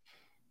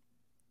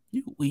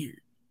 You weird.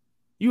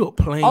 You a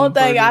plain Only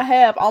thing burger. I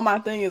have on my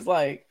thing is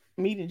like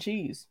meat and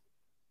cheese.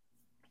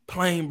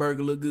 Plain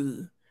burger look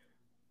good.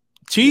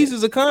 Cheese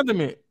is a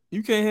condiment.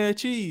 You can't have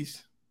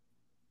cheese.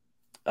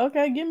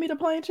 Okay, give me the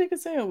plain chicken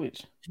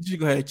sandwich. You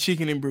gonna have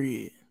chicken and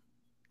bread.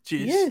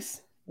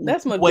 Yes,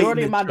 that's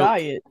majority of my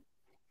diet.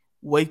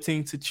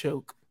 Waiting to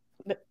choke.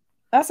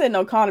 I said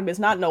no condiments,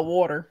 not no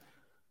water.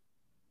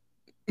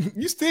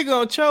 You still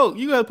gonna choke.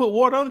 You gotta put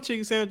water on the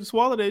chicken sandwich to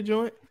swallow that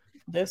joint.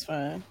 That's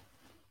fine.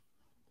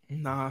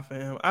 Nah,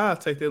 fam. I'll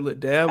take that little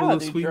dab, a little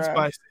sweet and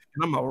spicy,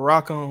 and I'm gonna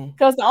rock on.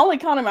 Because the only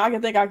condiment I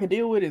can think I could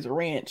deal with is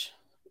ranch.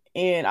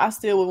 And I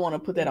still would want to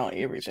put that on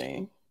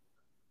everything.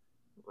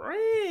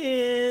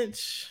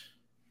 Ranch.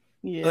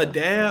 Yeah. A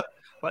dab.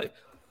 Like,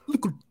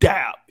 look at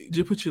dab.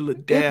 Just put your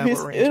little dab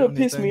of ranch. It'll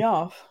piss me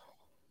off.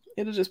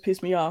 It'll just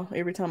piss me off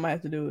every time I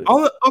have to do it.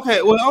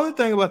 Okay, well, the only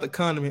thing about the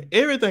condiment,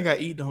 everything I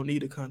eat don't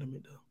need a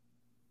condiment, though.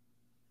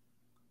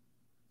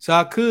 So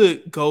I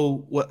could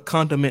go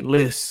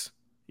condimentless.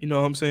 You know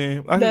what I'm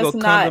saying? I can go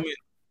condiment.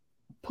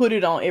 Put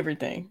it on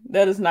everything.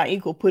 That is not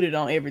equal put it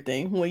on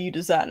everything when you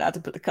decide not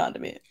to put the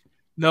condiment.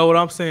 No, what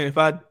I'm saying,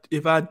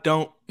 if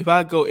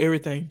I go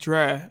everything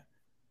dry,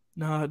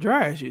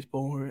 dry is just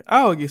boring.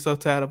 I would get so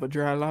tired of a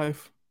dry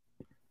life.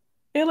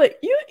 And like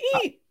you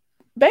eat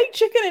baked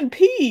chicken and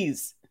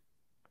peas.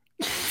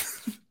 You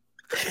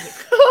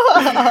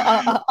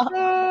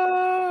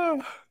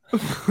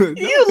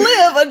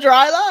live a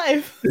dry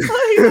life.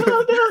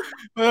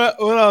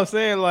 What I'm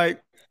saying,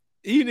 like,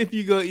 even if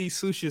you go eat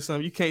sushi or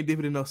something, you can't dip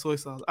it in no soy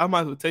sauce. I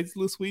might as well take this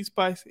little sweet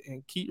spicy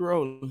and keep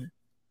rolling.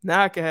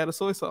 Now I can have the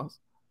soy sauce.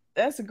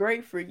 That's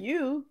great for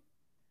you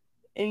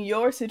in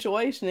your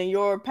situation, in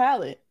your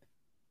palate.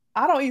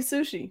 I don't eat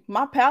sushi.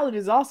 My palate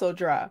is also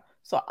dry.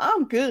 So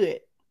I'm good.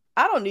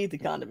 I don't need the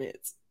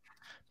condiments.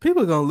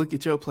 People are going to look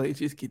at your plate and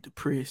just get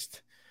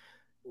depressed.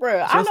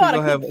 Bro, I know how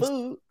to cook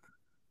food.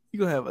 You're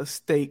going to have a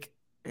steak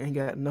and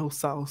got no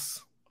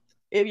sauce.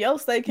 If your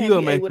steak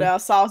can't be ate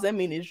without sauce, that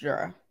means it's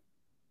dry.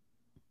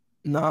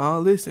 Nah,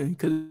 listen,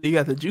 because you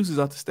got the juices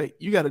off the steak.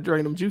 You got to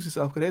drain them juices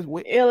off because that's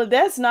wet. Ella,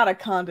 that's not a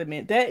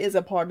condiment. That is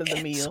a part of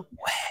the meal.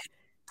 Wet.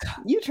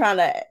 You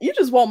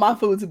just want my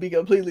food to be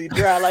completely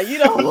dry. Like, you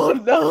don't want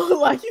to know.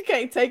 Like, you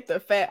can't take the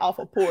fat off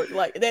of pork.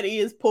 Like, that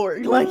is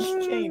pork. Like, you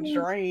can't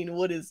drain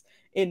what is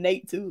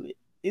innate to it.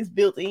 It's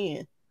built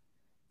in.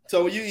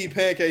 So when you eat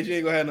pancakes, you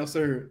ain't going to have no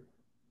syrup?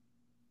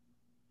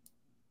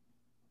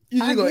 You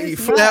just I gonna eat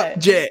guess not.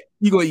 flapjack.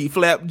 You gonna eat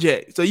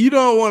flapjack. So you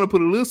don't want to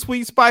put a little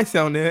sweet spice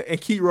on there and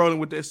keep rolling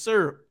with that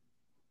syrup.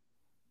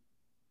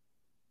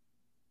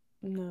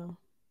 No.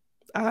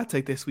 I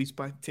take that sweet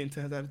spice 10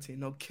 times out of 10.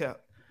 No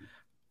cap.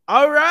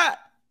 All right.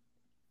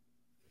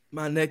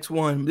 My next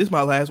one. This is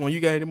my last one.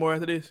 You got any more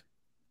after this?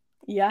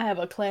 Yeah, I have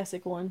a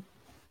classic one.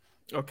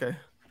 Okay.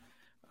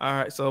 All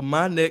right. So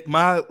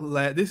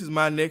this is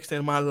my next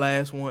and my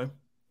last one.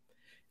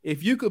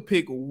 If you could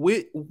pick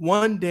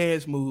one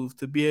dance move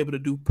to be able to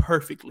do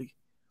perfectly,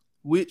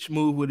 which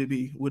move would it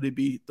be? Would it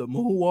be the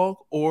moonwalk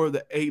or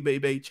the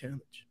A-Bay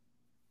challenge?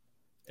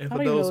 And I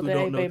for don't even know those what who the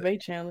don't know A-Bay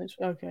challenge.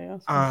 Okay.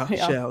 I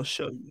shall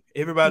show you.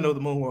 Everybody know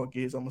the moonwalk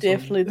is. I'm assuming.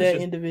 Definitely that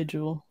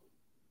individual.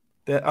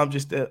 That I'm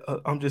just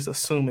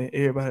assuming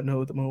everybody knows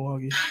what the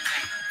moonwalk is.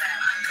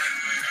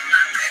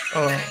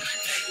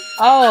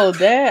 Oh,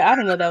 that I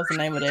didn't know that was the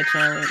name of that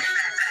challenge.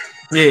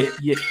 Yeah.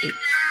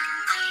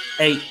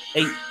 Eight,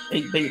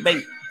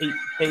 baby,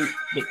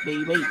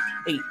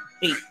 eight.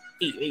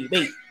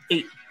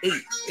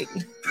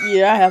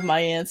 Yeah, I have my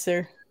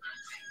answer.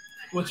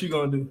 What you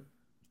gonna do?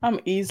 I'm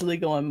easily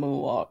going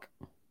moonwalk.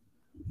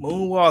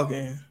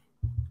 Moonwalking.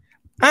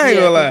 I ain't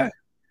gonna lie.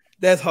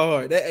 That's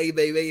hard. That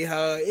A-Bay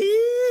hard.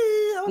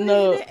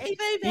 No,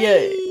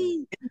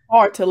 it's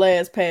hard to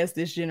last past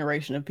this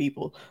generation of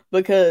people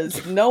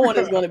because no one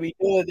is going to be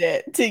doing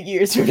that 10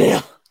 years from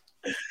now.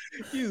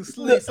 You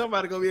sleep.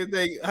 Somebody gonna be at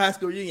their high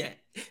school reunion.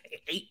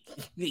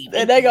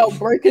 And they gonna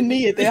break a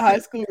knee at their high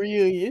school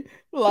reunion.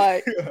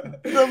 Like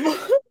the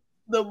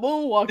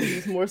moonwalking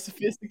is more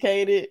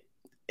sophisticated.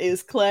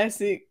 It's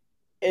classic,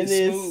 and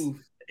it's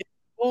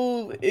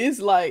smooth.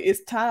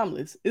 It's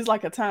timeless. It's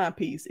like a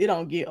timepiece. It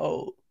don't get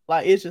old.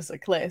 Like it's just a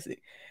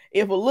classic.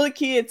 If a little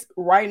kid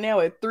right now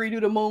at 3 do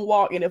the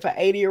moonwalk, and if an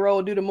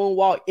 80-year-old do the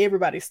moonwalk,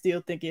 everybody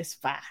still think it's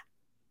fine.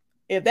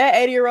 If that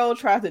 80-year-old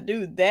tried to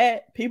do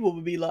that, people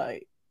would be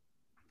like,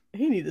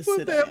 he need to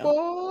sit down.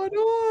 Boy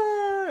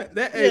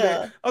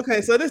doing?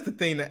 Okay, so that's the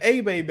thing. The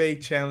A-Bay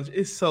challenge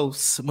is so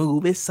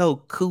smooth. It's so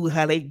cool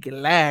how they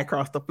glide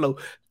across the floor.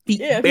 Feet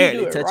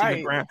barely touching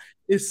the ground.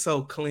 It's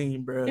so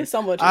clean, bro. It's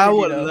so much. I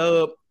would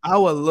love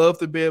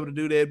to be able to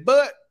do that,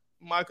 but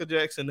Michael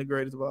Jackson, the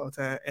greatest of all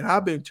time, and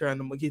I've been trying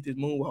to get this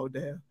moonwalk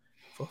down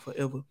for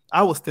forever.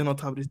 I will stand on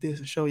top of this desk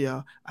and show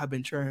y'all I've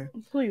been trying.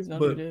 Please don't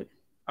do that.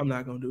 I'm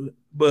not gonna do it.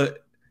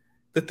 But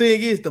the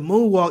thing is, the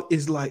moonwalk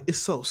is like it's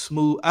so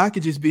smooth. I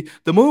could just be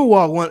the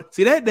moonwalk one.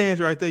 See that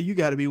dance right there? You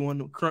got to be one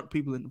of the crunk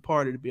people in the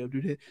party to be able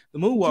to do that. The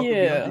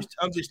moonwalk,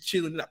 I'm just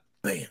chilling, like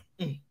bam,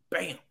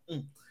 bam.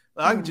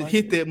 I can just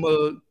hit that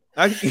mug.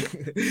 I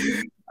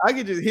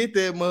can just hit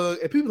that mug,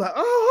 and people like,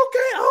 oh, okay.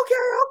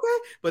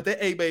 But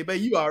that, hey, baby,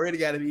 you already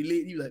got to be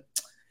lit. You like,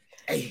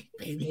 hey,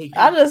 baby.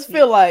 I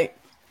feel like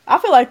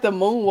the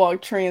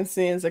moonwalk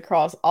transcends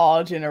across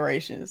all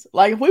generations.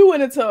 Like if we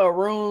went into a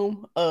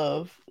room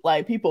of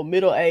like people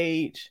middle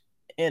age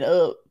and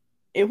up,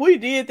 if we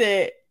did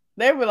that,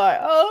 they were like,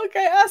 "Oh,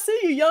 okay, I see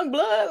you, young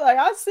blood. Like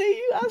I see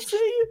you."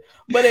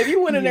 But if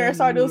you went in there and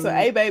started doing some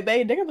A-Bay,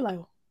 they're gonna be like,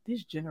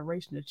 "This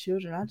generation of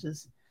children, I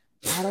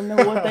don't know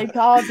what they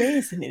call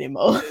dancing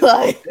anymore."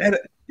 Like that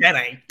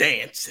ain't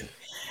dancing.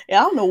 I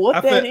don't know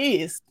what that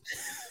is.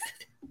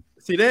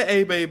 See that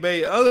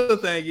A-Bay. Other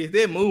thing is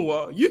that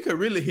moonwalk. You could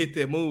really hit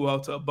that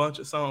moonwalk to a bunch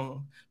of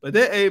songs, but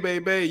that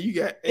A-Bay, you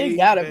got it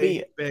gotta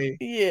be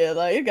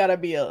like it gotta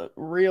be a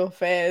real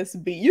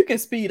fast beat. You can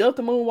speed up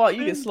the moonwalk,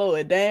 you can slow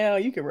it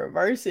down, you can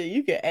reverse it,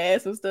 you can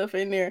add some stuff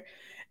in there.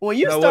 When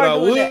you start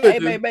doing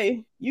that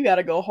A-Bay, you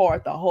gotta go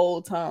hard the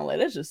whole time.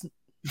 Like it's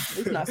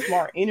not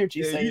smart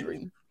energy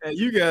saving. And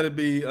you gotta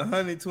be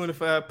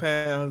 125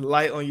 pounds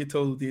light on your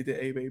toes. Did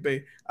the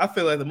A-Bay. I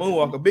feel like the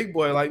moonwalk, a big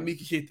boy like me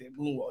can hit that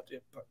moonwalk.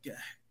 Yeah.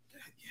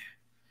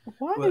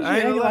 Why is you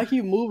acting like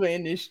you moving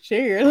in this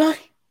chair? Like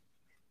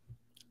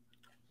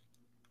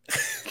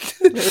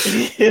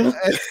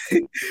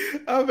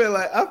I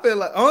feel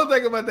like only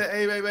thing about that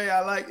A-Bay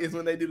I like is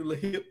when they do the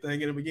little hip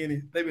thing in the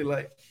beginning. They be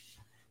like,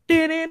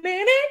 then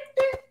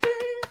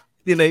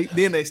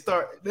they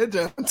start that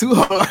jump too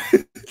hard.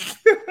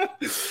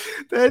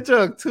 That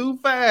jump too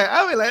fast.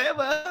 I be like,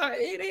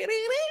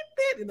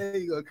 and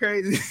then you go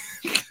crazy.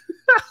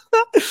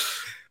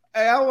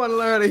 Hey, I want to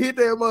learn to hit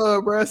that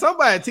mug, bro.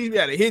 Somebody teach me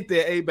how to hit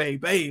that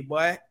A-Bay,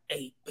 boy.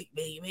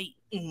 A-Bay.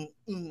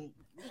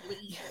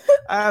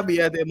 I'll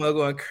be out there mug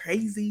going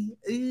crazy.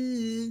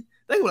 They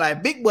were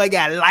like, big boy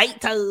got light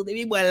toes.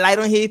 Big boy light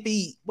on his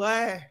feet,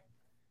 boy.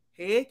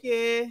 Heck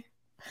yeah.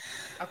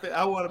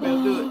 I want to be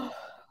able to do it.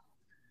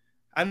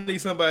 I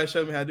need somebody to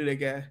show me how to do that,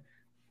 guy.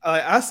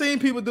 I seen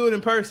people do it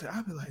in person.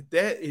 I be like,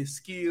 that is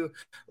skill.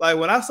 Like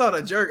when I saw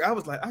the jerk, I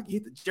was like, I can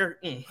hit the jerk.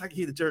 I can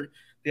hit the jerk.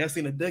 Then I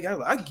seen the dougie. I was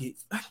like, I can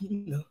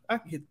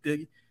hit the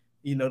dougie.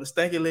 The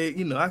stanky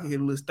leg. I can hit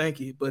a little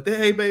stanky. But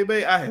that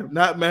A-Bay, I have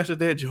not mastered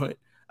that joint.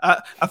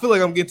 I feel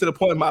like I'm getting to the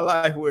point in my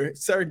life where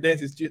certain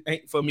dances just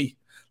ain't for me.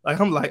 Like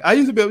I'm like, I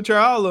used to be able to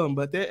try all of them,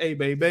 but that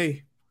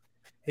A-Bay,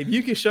 if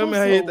you can show me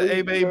how to hit the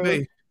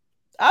A-Bay,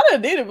 I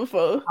done did it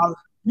before.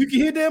 You can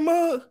hit that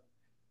mug.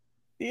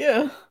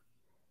 Yeah.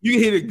 You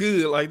can hit it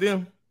good like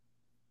them.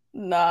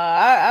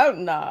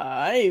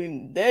 I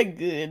ain't that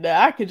good. Nah,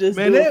 I could just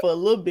Man, do it for a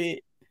little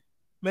bit.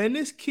 man,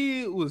 this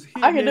kid was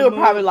I hitting could that do it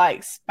probably mug.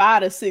 like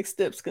 5 to 6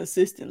 steps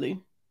consistently,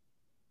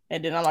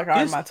 and then I'm like, all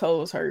right, This my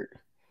toes hurt.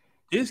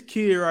 this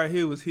kid right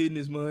here was hitting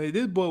his mug.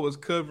 This boy was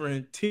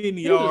covering 10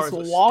 He was just yards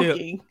a step.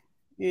 walking.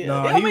 Yeah,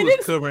 Nah, yeah. I he mean, was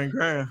it's covering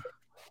ground.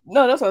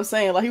 no. That's what I'm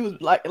saying. Like he was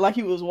like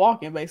he was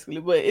walking basically,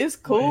 but it's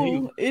Man, he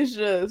was, cool. It's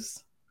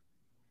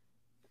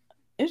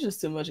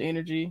just too much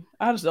energy.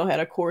 I just don't have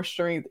the core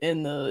strength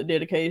and the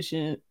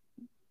dedication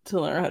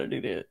to learn how to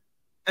do that.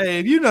 hey,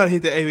 if you not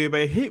hit the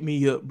ABA, hit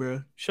me up,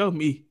 bro. Show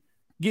me.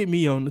 Get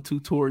me on the I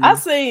tutorial.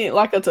 seen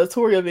like a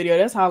tutorial video.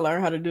 That's how I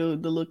learned how to do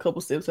the little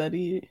couple steps I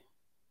did.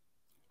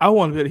 I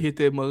want to be able to hit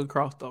that mug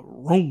across the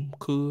room,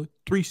 cuz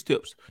 3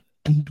 steps.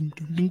 Dum, dum,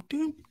 dum, dum,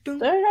 dum, dum,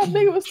 Dang, how dum.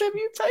 big of a step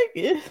you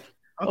taking?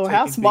 I'm Or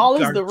how taking small big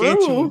is the room?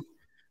 gargantuan.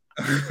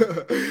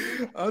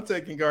 I'm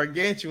taking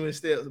gargantuan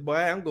steps, boy.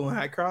 I'm going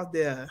high across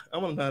there. I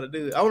want to know how to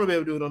do it. I want to be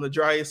able to do it on the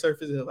driest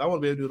surface. I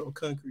want to be able to do it on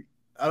concrete.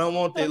 I don't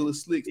want that little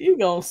slick You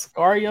gonna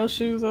scar your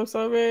shoes up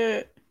so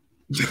bad.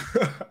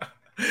 stuff.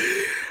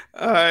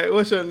 All right,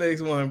 what's your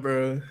next one,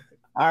 bro?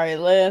 All right,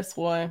 last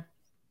one.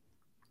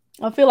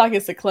 I feel like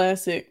it's a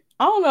classic.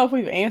 I don't know if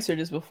we've answered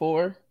this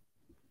before,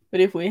 but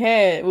if we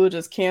had, we'll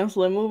just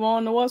cancel and move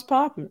on to what's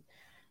popping.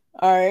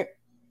 All right.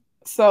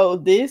 So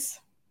this,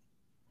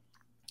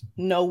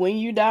 know when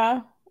you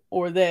die,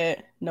 or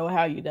that, know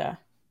how you die.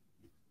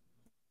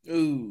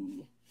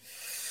 Ooh,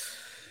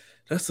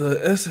 that's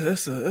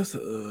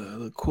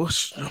a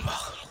question.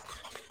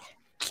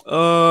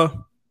 Uh, I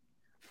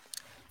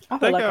I feel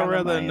think like I'd I know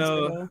my rather answer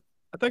know. though.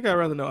 I think I'd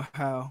rather know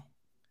how,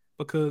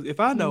 because if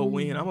I know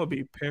when, I'm Mm. gonna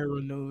be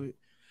paranoid.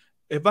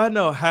 If I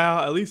know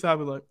how, at least I'll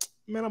be like,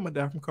 man, I'm gonna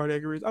die from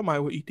cardiac arrest. I might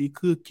well eat these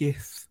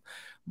cookies,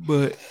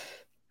 but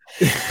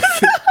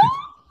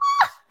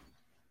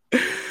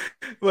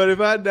but if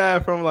I die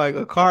from like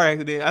a car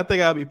accident, I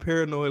think I'll be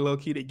paranoid, low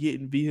key, to get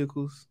in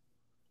vehicles.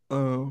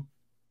 Um,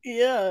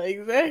 Yeah,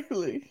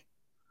 exactly.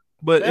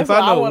 but That's if why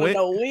I I know want to when,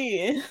 know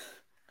when.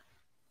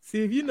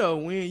 see, if you know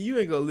when, you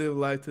ain't gonna live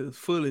life to its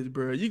fullest,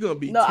 bro. You gonna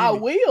be No, I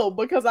timid. will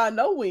because I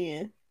know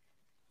when.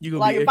 You gonna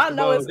Like be if I extra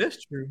know bold.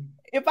 That's true.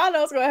 it's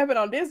gonna happen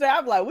on this day,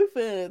 I'm like, we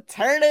finna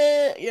turn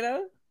it,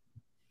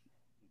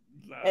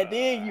 And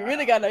then you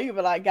really gotta know you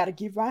be like, gotta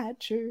get right,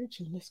 church,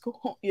 and let's go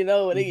home. You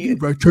know what it is.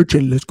 Get right, church,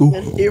 and let's go.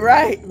 Better get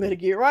right. Better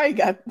get right.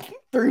 Got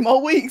 3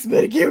 more weeks.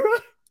 Better get right.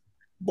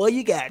 Boy,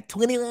 you got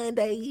 21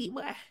 days.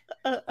 Boy.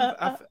 Uh, uh,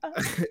 uh, uh.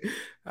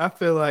 I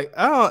feel like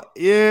I don't.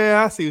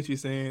 Yeah, I see what you're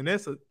saying.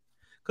 That's a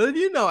because if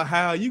you know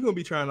how, you gonna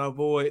be trying to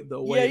avoid the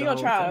Yeah, way you're the gonna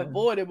whole try to time.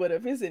 avoid it, but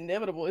if it's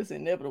inevitable, it's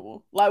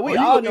inevitable. Like we Or you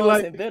all gonna be know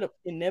it's like,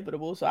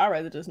 inevitable, so I'd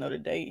rather just know the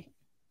date.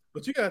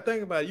 but you gotta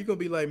think about it. You gonna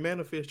be like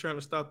Manifest trying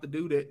to stop the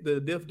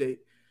death date,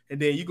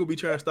 and then you gonna be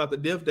trying to stop the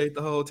death date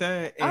the whole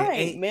time, and I ain't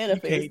ain't you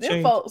manifest. can't Them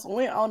change. folks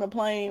went on a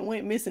plane,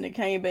 went missing, and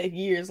came back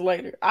years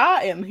later.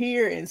 I am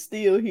here and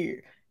still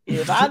here.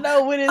 If I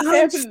know when it's I'm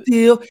happening,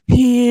 still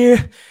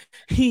here.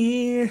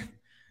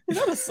 is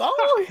that a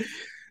song?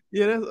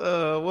 Yeah, that's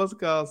what's it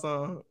called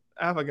song?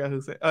 I forgot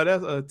who said. Oh,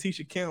 that's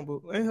Tisha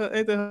Campbell. Ain't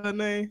that her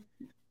name?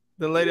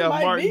 The lady It off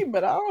might Martin. be,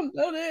 but I don't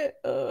know that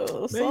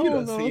Man, you song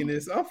done seen though.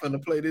 this. I'm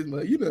finna play this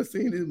mug. You done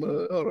seen this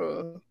mug. Hold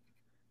on.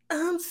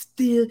 I'm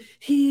still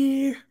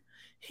here,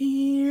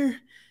 here,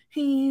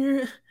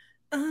 here.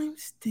 I'm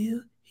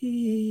still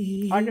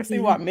I can see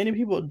why here. many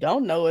people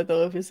don't know it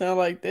though if it sounds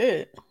like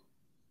that.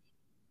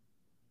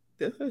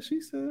 That's how she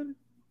said it.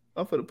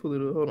 I'm finna pull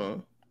it up. Hold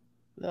on.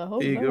 I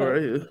hope Here you go, not.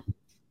 right here.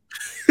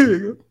 Here you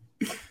go.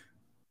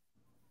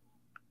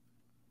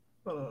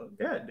 Hold on.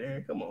 God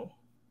damn, come on.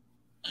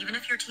 Even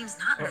if your team's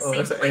not in the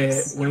That's same an ad.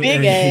 place.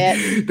 Big ad.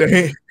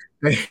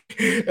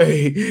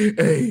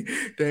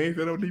 They ain't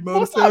finna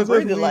Boy, stop demonetize us.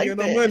 breathing We ain't like got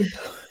no that. money.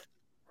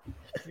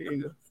 Here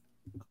you go.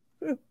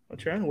 I'm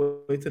trying to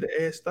wait till the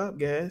ad stop,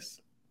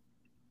 guys.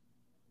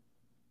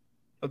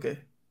 Okay.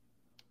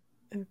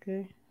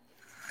 Okay.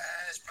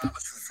 As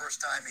promised, for the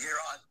first time here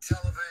on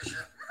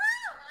television,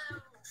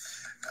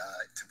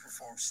 to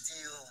perform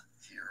Steel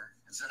Here.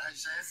 Is that how you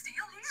say it?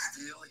 Steel Here.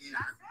 Steel Here.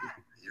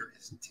 Here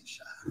is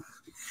Tisha.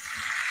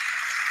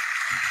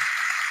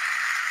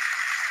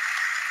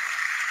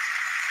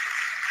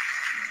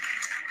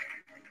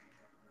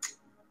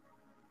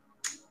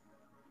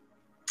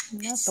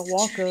 Not the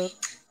walk up.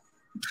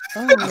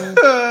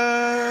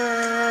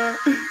 Oh.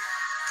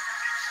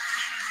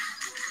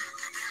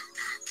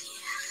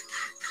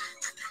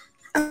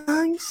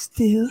 I'm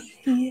still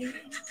here.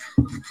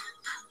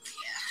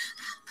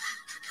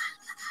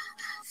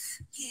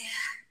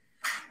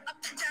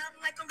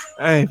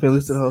 I ain't finna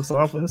listen to the whole song.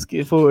 I'm finna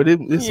skip forward.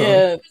 This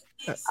Yeah,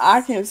 song.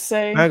 I can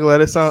say. I ain't glad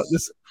this song.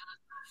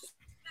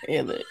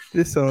 Look.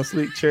 This song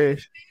sweet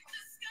trash.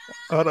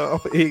 Hold on,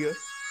 here you go.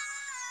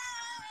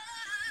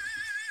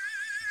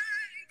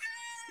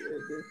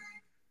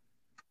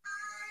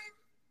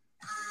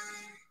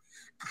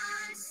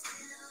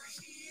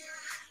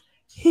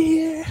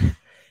 Here,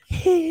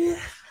 here.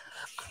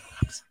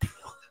 I'm still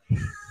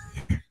here.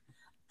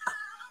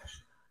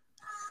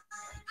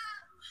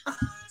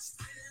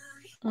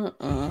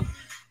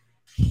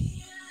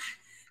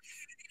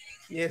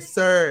 Yes,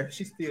 sir.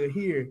 She's still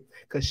here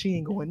because she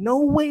ain't going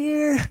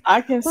nowhere.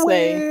 I can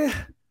say,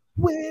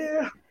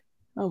 Where?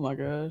 oh my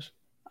gosh,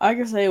 I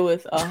can say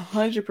with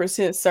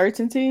 100%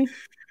 certainty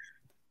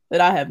that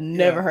I have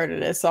never Yeah. heard of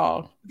that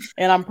song,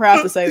 and I'm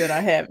proud to say that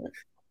I haven't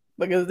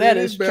because that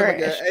This is Bama trash.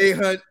 got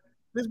 800.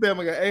 This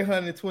Bama got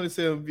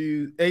 827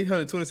 views,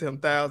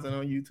 827,000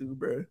 on YouTube,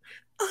 bro.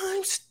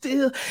 I'm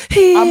still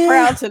here. I'm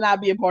proud to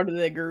not be a part of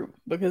that group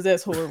because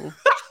that's horrible.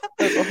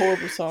 That's a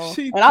horrible song,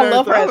 She and I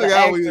love her turned- as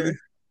I an forgot we actor.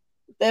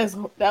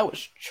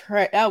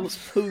 That was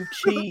poo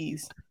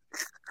cheese.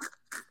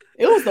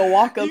 It was the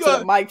walk up You to gonna-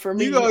 the mic for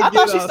me. you gonna I thought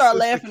get she our started Sister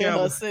laughing at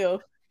Campbell.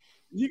 herself.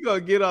 You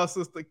gonna get our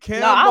Sister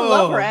Campbell? No, I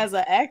love her as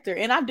an actor,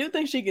 and I do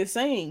think she can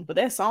sing, but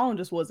that song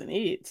just wasn't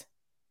it.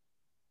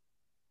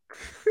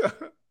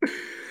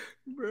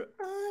 Bro,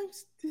 I'm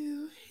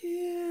still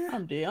here.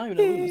 I'm dead. I don't even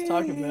know what he was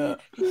talking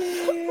about.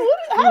 Yeah.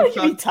 How did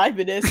you be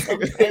typing that so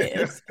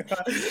fast?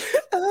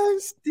 I'm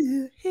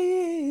still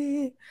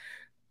here.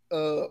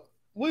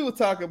 We were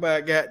talking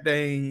about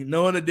goddamn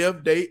knowing the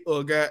death date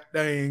or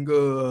goddamn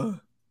knowing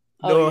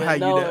how you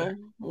die.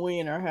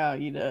 When or how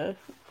you die.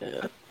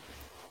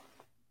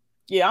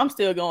 Yeah, I'm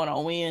still going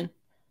on when.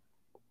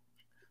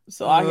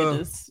 So I can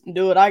just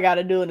do what I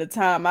gotta do in the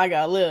time I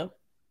got left.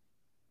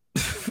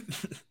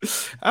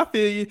 I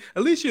feel you.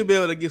 At least you'll be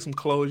able to get some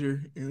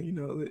closure. And, you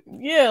know,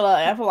 Yeah,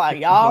 like I feel like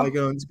y'all, this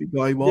is the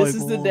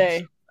bygones.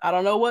 day. I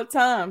don't know what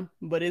time,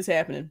 but it's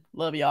happening.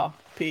 Love y'all.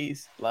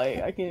 Peace.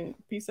 Like I can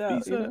peace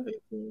out. Peace out.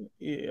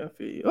 Yeah, I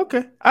feel you.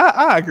 Okay,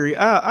 I agree.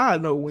 I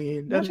know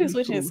when. Don't you That'd be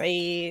switching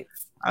cool.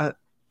 sides?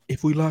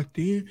 If we locked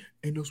in,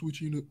 ain't no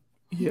switching up.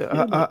 Yeah,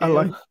 Yeah, I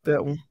like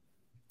that one.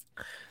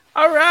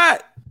 All right,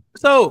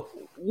 so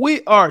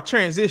we are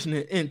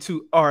transitioning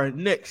into our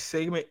next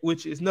segment,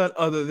 which is none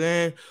other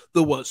than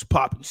the What's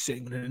Poppin'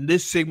 segment. And in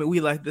this segment, we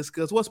like to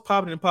discuss what's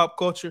popping in pop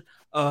culture,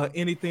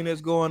 anything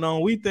that's going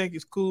on. We think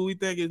it's cool, we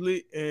think it's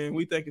lit, and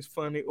we think it's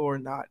funny or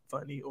not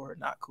cool and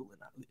not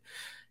lit.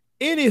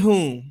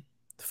 Anywho,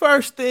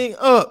 first thing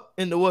up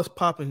in the What's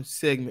Poppin'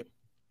 segment,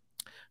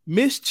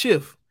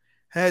 Mischief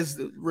has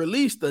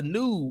released a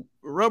new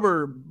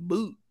rubber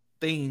boot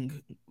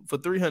thing for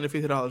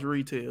 $350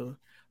 retail.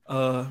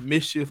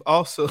 Mischief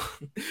also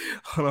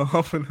hold on,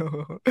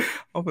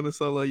 I'm gonna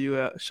solo you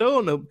out.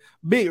 Showing a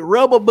big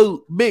rubber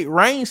boot, big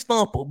rain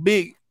stomper,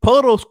 big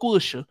puddle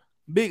squisher,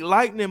 big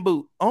lightning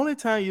boot. Only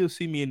time you'll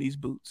see me in these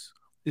boots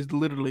is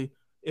literally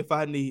if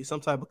I need some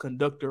type of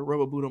conductor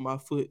rubber boot on my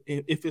foot.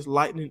 And if it's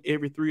lightning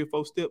every 3 or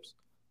 4 steps,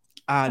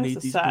 I That's need a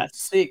these size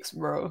boots. 6,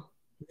 bro.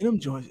 And them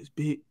joints is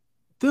big.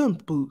 Them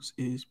boots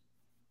is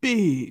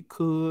big,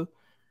 cuz.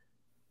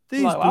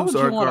 These Like, why boots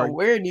would you are want to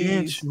wear these?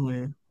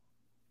 gargantuan.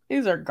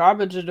 These are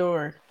garbage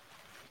adore.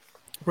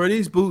 Bro,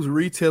 these boots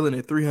retailing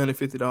at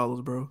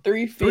 $350, bro.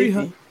 $350.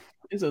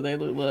 This is what they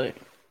look like.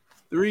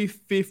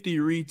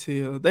 $350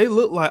 retail. They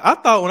look like, I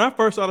thought when I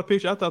first saw the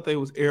picture, I thought they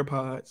was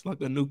AirPods,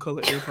 like a new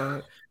color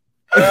AirPod.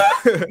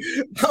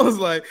 I was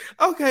like,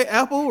 okay,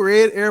 Apple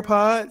red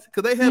AirPods,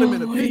 because they had them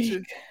in the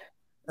picture.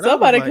 And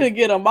Somebody like, could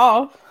get them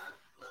off.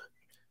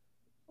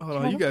 Hold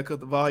on, you gotta cut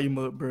the volume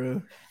up,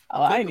 bro.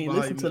 Oh, I ain't even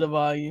listen to the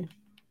volume.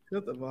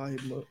 Cut the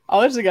volume up.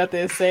 Oh, it's just got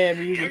that sad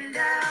music.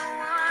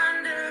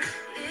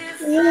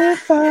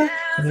 If I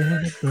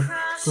ever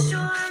cross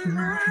your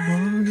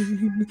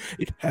mind,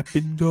 it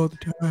happens all the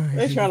time.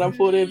 They trying to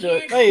pull their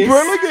joint. Hey, bro,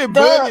 look at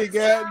Buddy,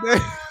 goddamn.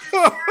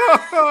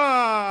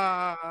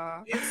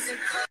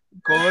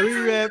 Corey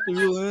rapped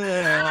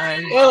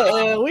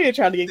well, we ain't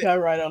trying to get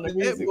copyright on the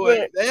music.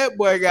 That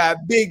boy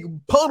got big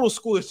puddle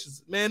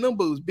squishes. Man, them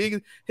boots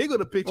big. Here go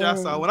the picture I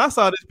saw. When I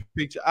saw this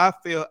picture, I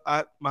fell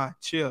out my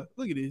chair.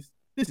 Look at this.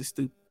 This is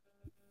stupid.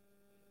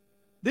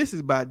 This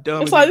is by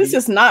dumb. It's like this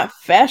is not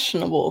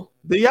fashionable.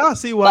 Do y'all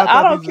see why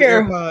I don't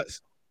care?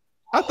 AirPods?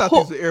 I thought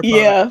these were AirPods.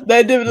 Yeah,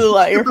 that did look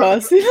like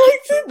AirPods. See,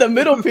 like the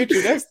middle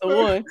picture, that's the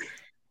one.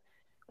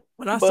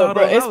 When I saw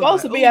bro, those, it's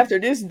supposed to be after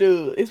this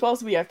dude. It's supposed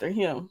to be after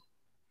him.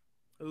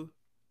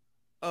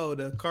 Oh,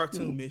 the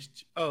cartoon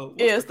Mischief. Oh,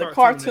 yeah, it's the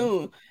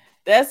cartoon.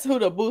 That's who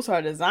the boots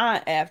are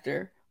designed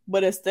after.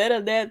 But instead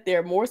of that,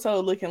 they're more so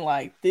looking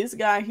like this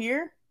guy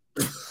here.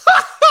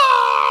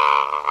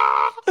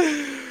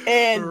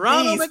 And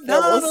Ronald these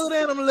McDonald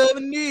and I'm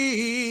loving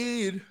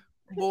need.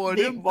 Boy,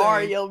 big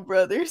Mario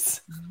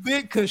brothers.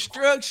 Big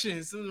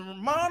constructions.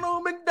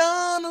 Ronald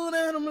McDonald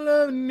and I'm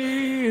loving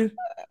need.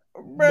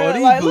 Bro,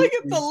 like look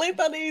at the length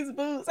of these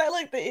boots. They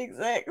look the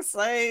exact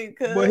same.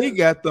 But he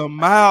got the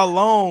mile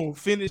long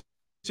finish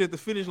at the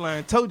finish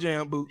line toe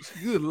jam boots.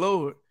 Good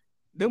Lord.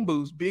 Them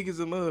boots big as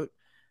a mug.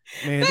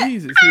 Man,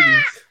 these is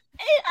hideous.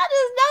 I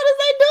just noticed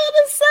they doing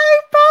the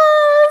same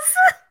pose.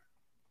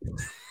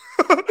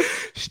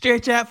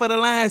 Stretch out for the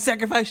line,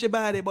 sacrifice your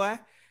body, boy.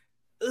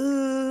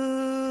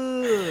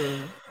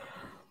 Man,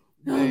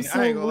 so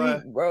I ain't gonna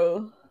lie,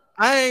 bro.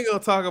 I ain't gonna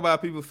talk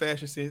about people's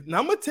fashion sense. Now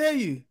I'm gonna tell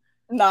you.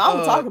 No, I'm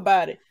gonna talk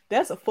about it.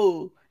 That's a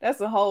fool.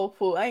 That's a whole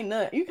fool. Ain't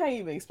nothing. You can't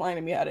even explain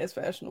to me how that's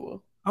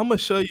fashionable. I'm gonna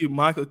show you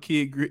Michael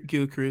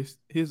Gilchrist.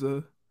 His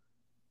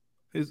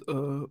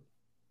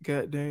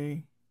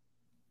goddamn.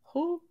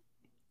 Who?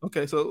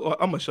 Okay, so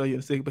I'm gonna show you in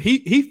a second. But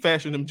he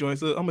fashioned them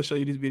joints. So I'm gonna show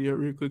you this video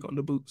real quick on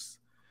the boots.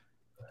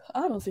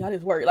 I don't see how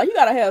this works. Like you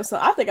gotta have some.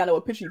 I think I know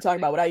what picture you're talking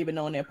about without even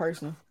knowing that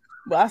person.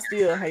 But I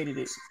still hated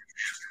it.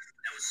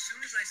 Now, as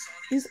soon as I saw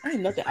This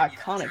ain't nothing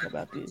iconic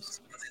about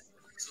this.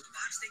 so the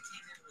box they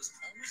came in was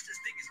almost as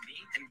big as me,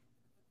 and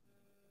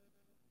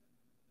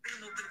when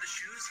I opened the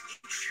shoes,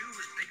 each shoe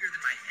was bigger than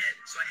my head,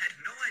 so I had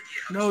no idea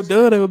how. No,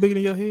 duh, they were bigger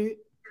than your head.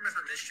 I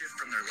remember Mischief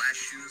from their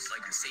last shoes,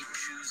 like the Satan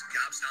shoes,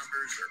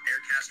 Gobstompers, or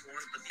Aircast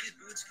ones, but these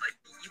boots might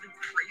be even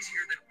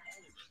crazier than all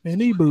of them. Man,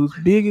 these boots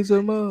big as a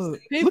mug.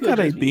 Look how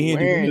they just be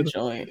bend. wearing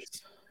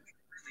joints.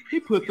 He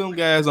put them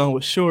guys on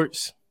with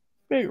shorts.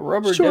 Big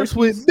rubber Shorts duckies.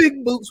 with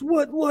big boots.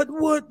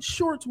 What?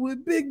 Shorts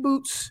with big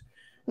boots.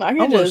 Like I'm he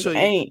gonna just show you.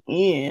 ain't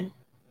in.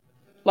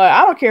 Like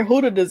I don't care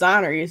who the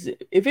designer is.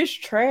 If it's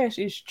trash,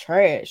 it's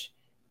trash.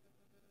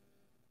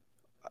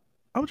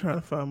 I'm trying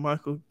to find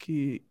Michael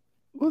Kidd.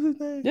 What's his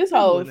name? This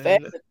What's whole his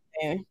name? fashion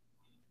thing.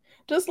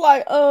 Just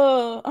like I'm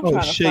Oh, trying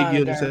to Shea find a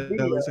Gildas darn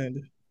video.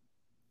 Alexander.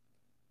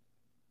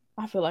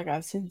 I feel like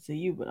I sent it to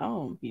you, but I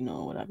don't be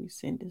knowing what I be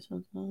sending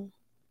sometimes.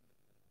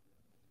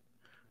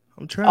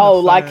 I'm trying. Oh, to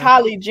like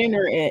find... Kylie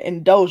Jenner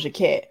and Doja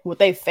Cat with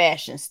their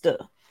fashion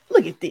stuff.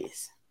 Look at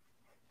this.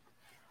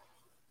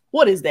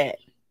 What is that?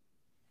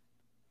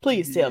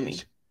 Please tell me.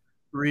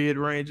 Red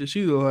Ranger.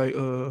 She look like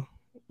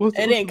What's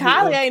And then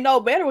Kylie ain't no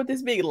better with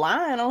this big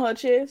lion on her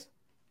chest.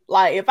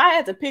 Like if I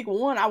had to pick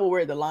one, I would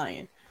wear the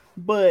lion.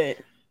 But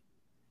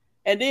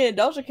and then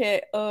Doja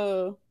Cat,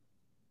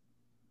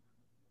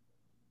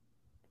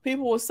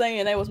 people were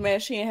saying they was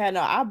mad she ain't had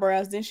no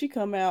eyebrows. Then she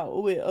come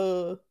out with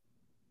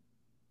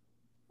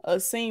a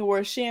scene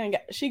where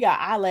she got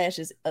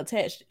eyelashes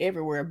attached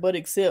everywhere, but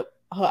except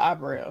her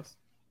eyebrows.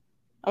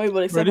 I mean,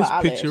 but except this her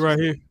eyelashes. picture right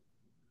here.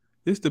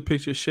 This the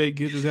picture of Shea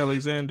Gildas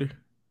Alexander.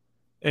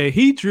 Hey,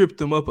 he dripped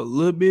them up a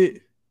little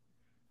bit,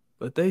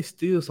 but they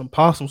still some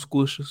possum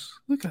squishers.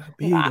 Look how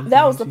big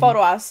that was the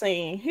photo I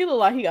seen. He looked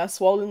like he got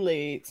swollen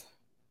legs.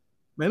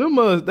 Man,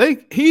 them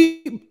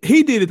he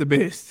did it the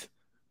best.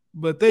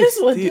 But they this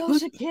still, what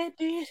Doja Cat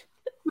did.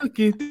 Look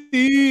at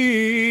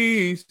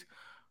these.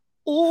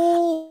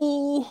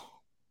 Ooh.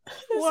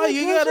 Why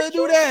you gotta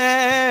do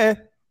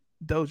that?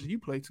 Doja, you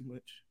play too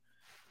much.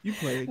 You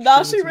play.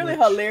 No, she really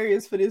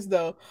hilarious for this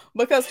though.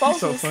 Because folks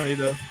She's so funny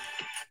though.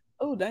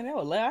 Oh, dang, that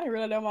was loud. I didn't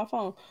realize that on my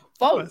phone.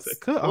 Folks,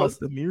 cut off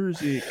the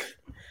music.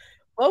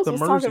 Folks was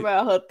talking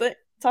about her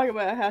talking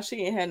about how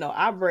she ain't had no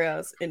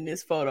eyebrows in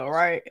this photo,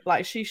 right?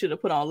 Like she should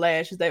have put on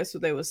lashes. That's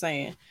what they were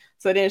saying.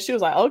 So then she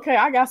was like, "Okay,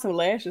 I got some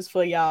lashes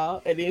for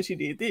y'all," and then she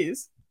did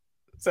this.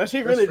 So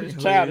she really just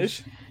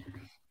childish.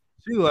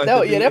 She like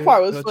that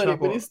part was funny,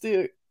 but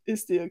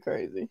it's still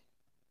crazy.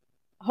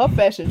 Her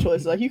fashion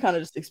choices, like you kind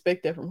of just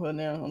expect that from her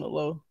now on the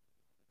low.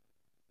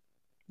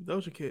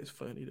 Doja Cat's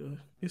funny though.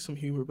 There's some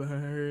humor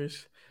behind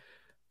hers.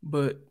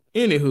 But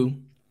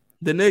anywho,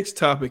 the next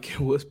topic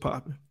was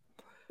popping.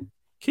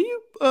 Can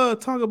you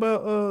talk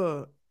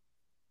about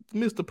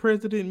Mr.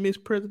 President, Miss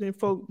President,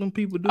 folk, them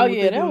people doing? Oh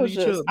yeah, that was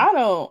just.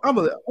 I'm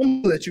gonna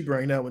let you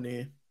bring that one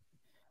in.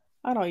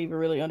 I don't even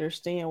really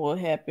understand what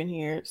happened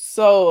here.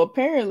 So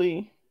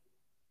apparently,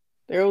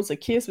 there was a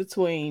kiss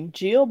between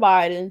Jill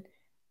Biden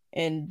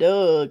and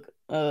Doug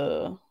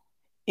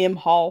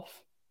Emhoff.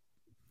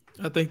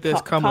 I think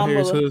that's Kamala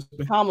Harris'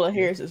 husband. Kamala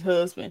Harris's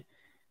husband.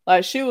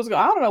 Like she was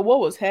going, I don't know what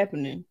was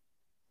happening.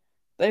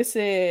 They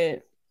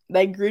said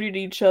they greeted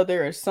each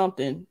other or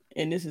something,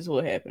 and this is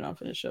what happened. I'm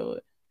finna show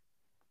it.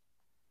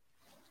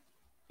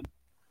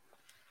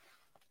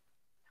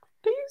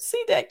 Do you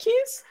see that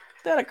kiss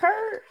that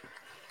occurred?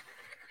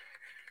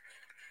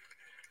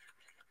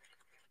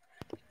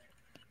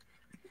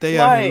 They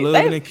are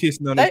loving and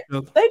kissing on each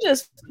other. They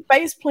just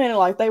face planted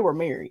like they were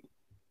married.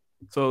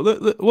 So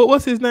look,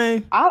 what's his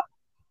name?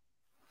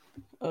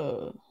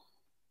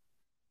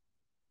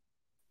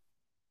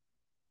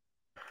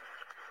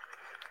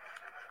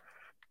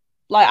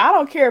 Like I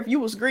don't care if you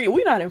was greedy.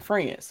 We're not in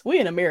France. We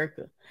in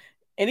America.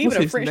 And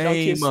even the French don't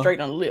kiss straight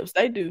on the lips.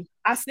 They do.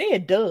 I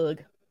said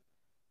Doug.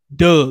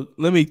 Doug,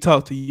 let me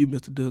talk to you,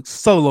 Mr. Doug.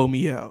 Solo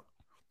me out.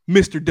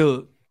 Mr.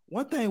 Doug.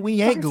 One thing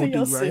we ain't gonna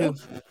do right here.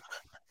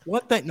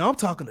 One thing, no, I'm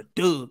talking to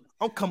Doug.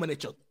 I'm coming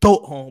at your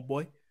throat,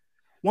 homeboy.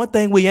 One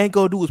thing we ain't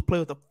gonna do is play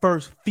with the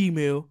first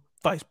female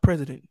vice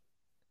president.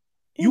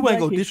 You ain't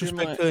gonna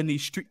disrespect her in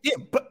these streets. Yeah,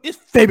 but it's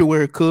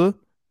February, cuz.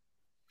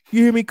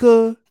 You hear me,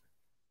 cuz?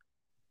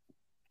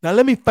 Now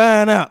let me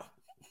find out.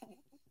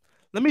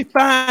 Let me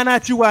find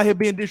out you out here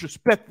being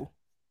disrespectful.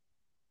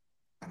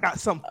 I got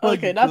something for you.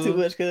 Okay, not too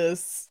much,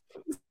 cuz.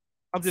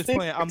 I'm just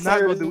playing. I'm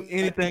not gonna do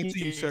anything to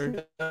you,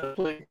 sir. I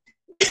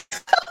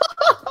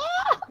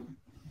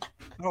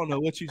don't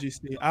know what you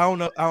just said. I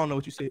don't know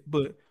what you said,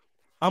 but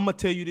I'm gonna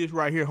tell you this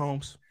right here,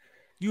 Holmes.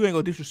 You ain't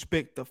gonna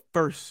disrespect the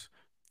first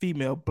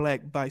female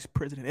black vice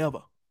president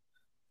ever.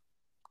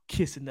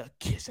 Kissing the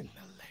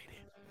lady.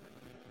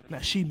 Now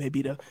she may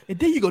be the, and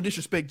then you go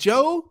disrespect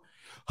Joe.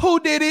 Who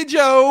did it,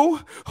 Joe?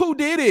 Who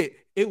did it?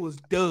 It was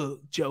Doug,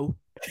 Joe.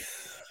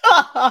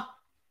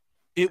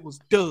 It was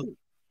Doug.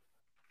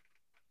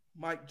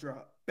 Mic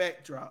drop.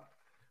 Backdrop.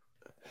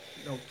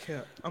 No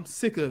cap. I'm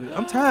sick of it.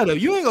 I'm tired of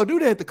it. You ain't gonna do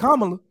that to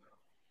Kamala.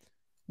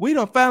 We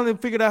done finally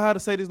figured out how to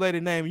say this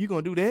lady's name. You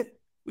gonna do that?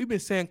 We've been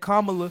saying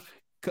Kamala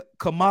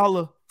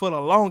for the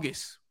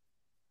longest.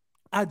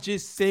 I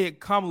just said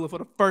Kamala for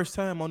the first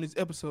time on this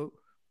episode.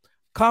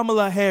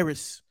 Kamala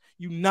Harris.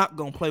 You not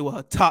gonna play with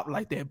her top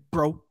like that,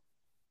 bro.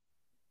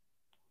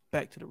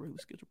 Back to the regular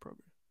schedule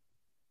program.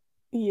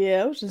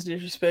 Yeah, it was just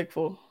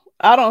disrespectful.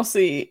 I don't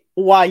see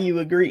why you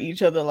would greet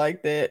each other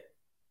like that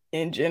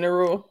in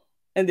general.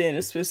 And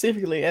then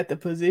specifically at the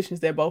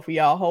positions that both of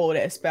y'all hold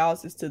as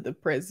spouses to the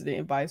president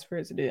and vice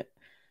president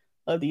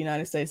of the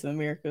United States of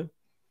America.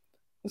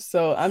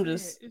 So I'm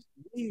just,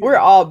 we're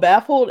all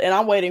baffled, and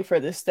I'm waiting for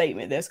the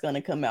statement that's going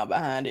to come out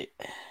behind it.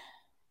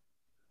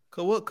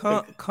 Cause what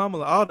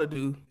Kamala ought to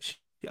do,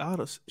 she ought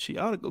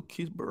to go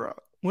kiss Barack.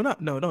 Well,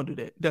 don't do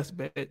that. That's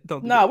bad.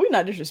 Don't. We're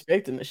not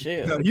disrespecting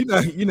Michelle. No, you're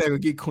not gonna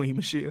get Queen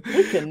Michelle.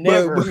 We can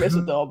never mess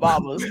with the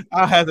Obamas.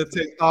 I have to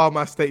take all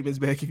my statements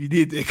back if you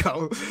did that,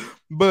 Kamala.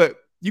 But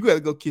you gotta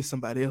go kiss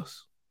somebody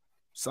else.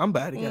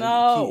 Somebody gotta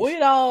No, get we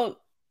don't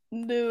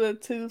do a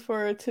tooth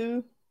for a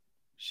tooth.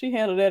 She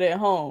handled that at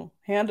home.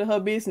 Handle her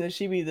business.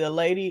 She be the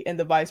lady and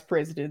the vice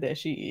president that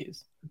she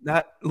is.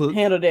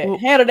 Handle that. Well,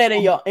 handle that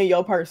in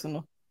your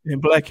personal. In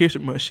Black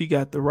History Month, she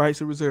got the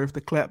rights reserved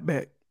to clap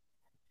back.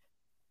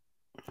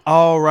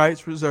 All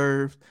rights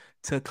reserved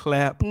to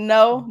clap.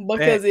 No,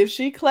 because if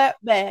she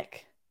clapped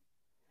back,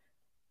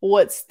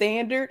 what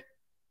standard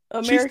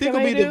America she still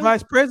gonna be the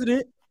vice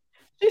president.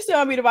 She's still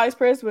gonna be the vice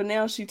president, but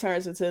now she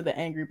turns into the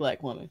angry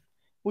black woman.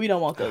 We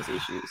don't want those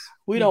issues.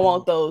 We don't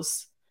want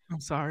those.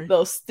 I'm sorry.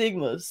 Those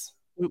stigmas.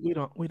 We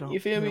don't. You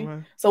feel me?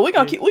 So we're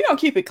gonna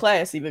keep it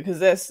classy because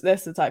that's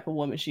the type of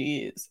woman she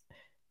is,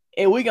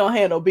 and we gonna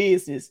handle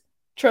business.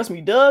 Trust me,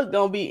 Doug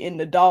don't be in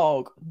the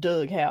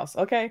Doug house,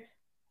 okay?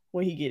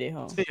 When he get it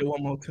home. Say it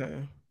one more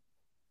time.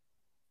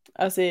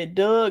 I said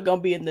Doug gonna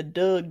be in the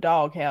Doug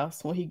dog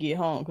house when he get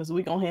home because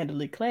we gonna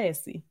handle it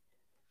classy.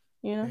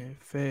 You know? Man,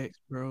 facts,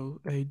 bro.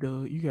 Hey,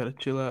 Doug, you gotta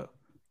chill out.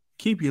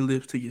 Keep your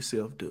lips to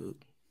yourself, Doug.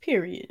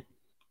 Period.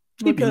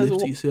 Keep your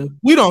lips to yourself.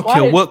 We don't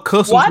care what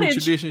customs and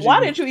traditions. Why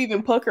did you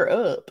even pucker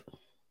up?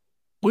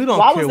 We don't.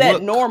 Why was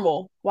that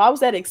normal? Why was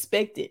that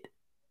expected?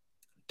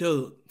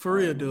 Doug, for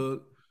real,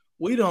 Doug.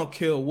 We don't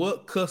care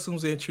what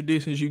customs and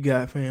traditions you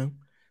got, fam.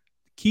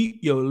 Keep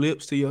your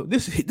lips to your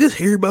this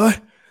here, boy.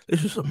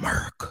 This is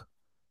America.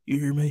 You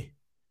hear me?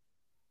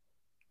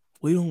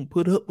 We don't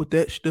put up with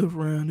that stuff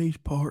around these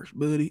parts,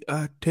 buddy.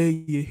 I tell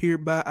you,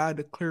 hereby I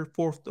declare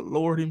forth the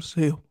Lord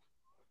Himself.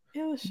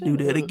 Do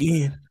that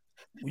again.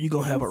 You're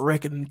gonna have a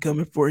reckoning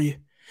coming for you.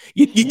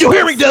 You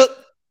hear me, Doug?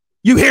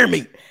 You hear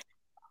me?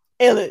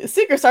 Elliot,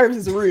 Secret Service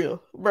is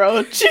real,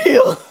 bro.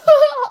 Chill.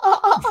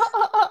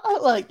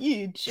 Like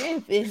you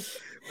tripping.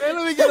 Man,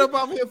 let me get up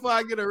off here before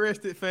I get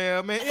arrested,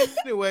 fam. Man,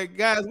 anyway,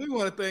 guys, we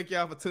want to thank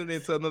y'all for tuning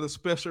in to another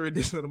special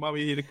edition of the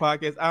Mommy Heated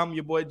Podcast. I'm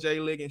your boy Jay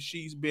Lig, and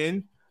she's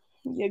been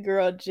your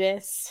girl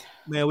Jess.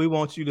 Man, we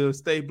want you to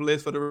stay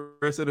blessed for the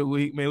rest of the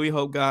week. Man, we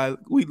hope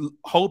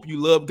you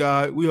love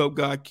God. We hope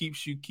God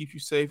keeps you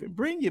safe and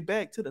bring you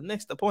back to the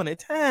next appointed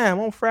time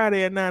on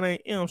Friday at 9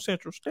 a.m.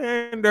 Central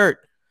Standard.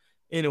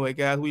 Anyway,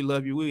 guys, we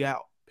love you. We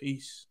out.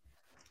 Peace.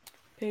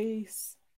 Peace.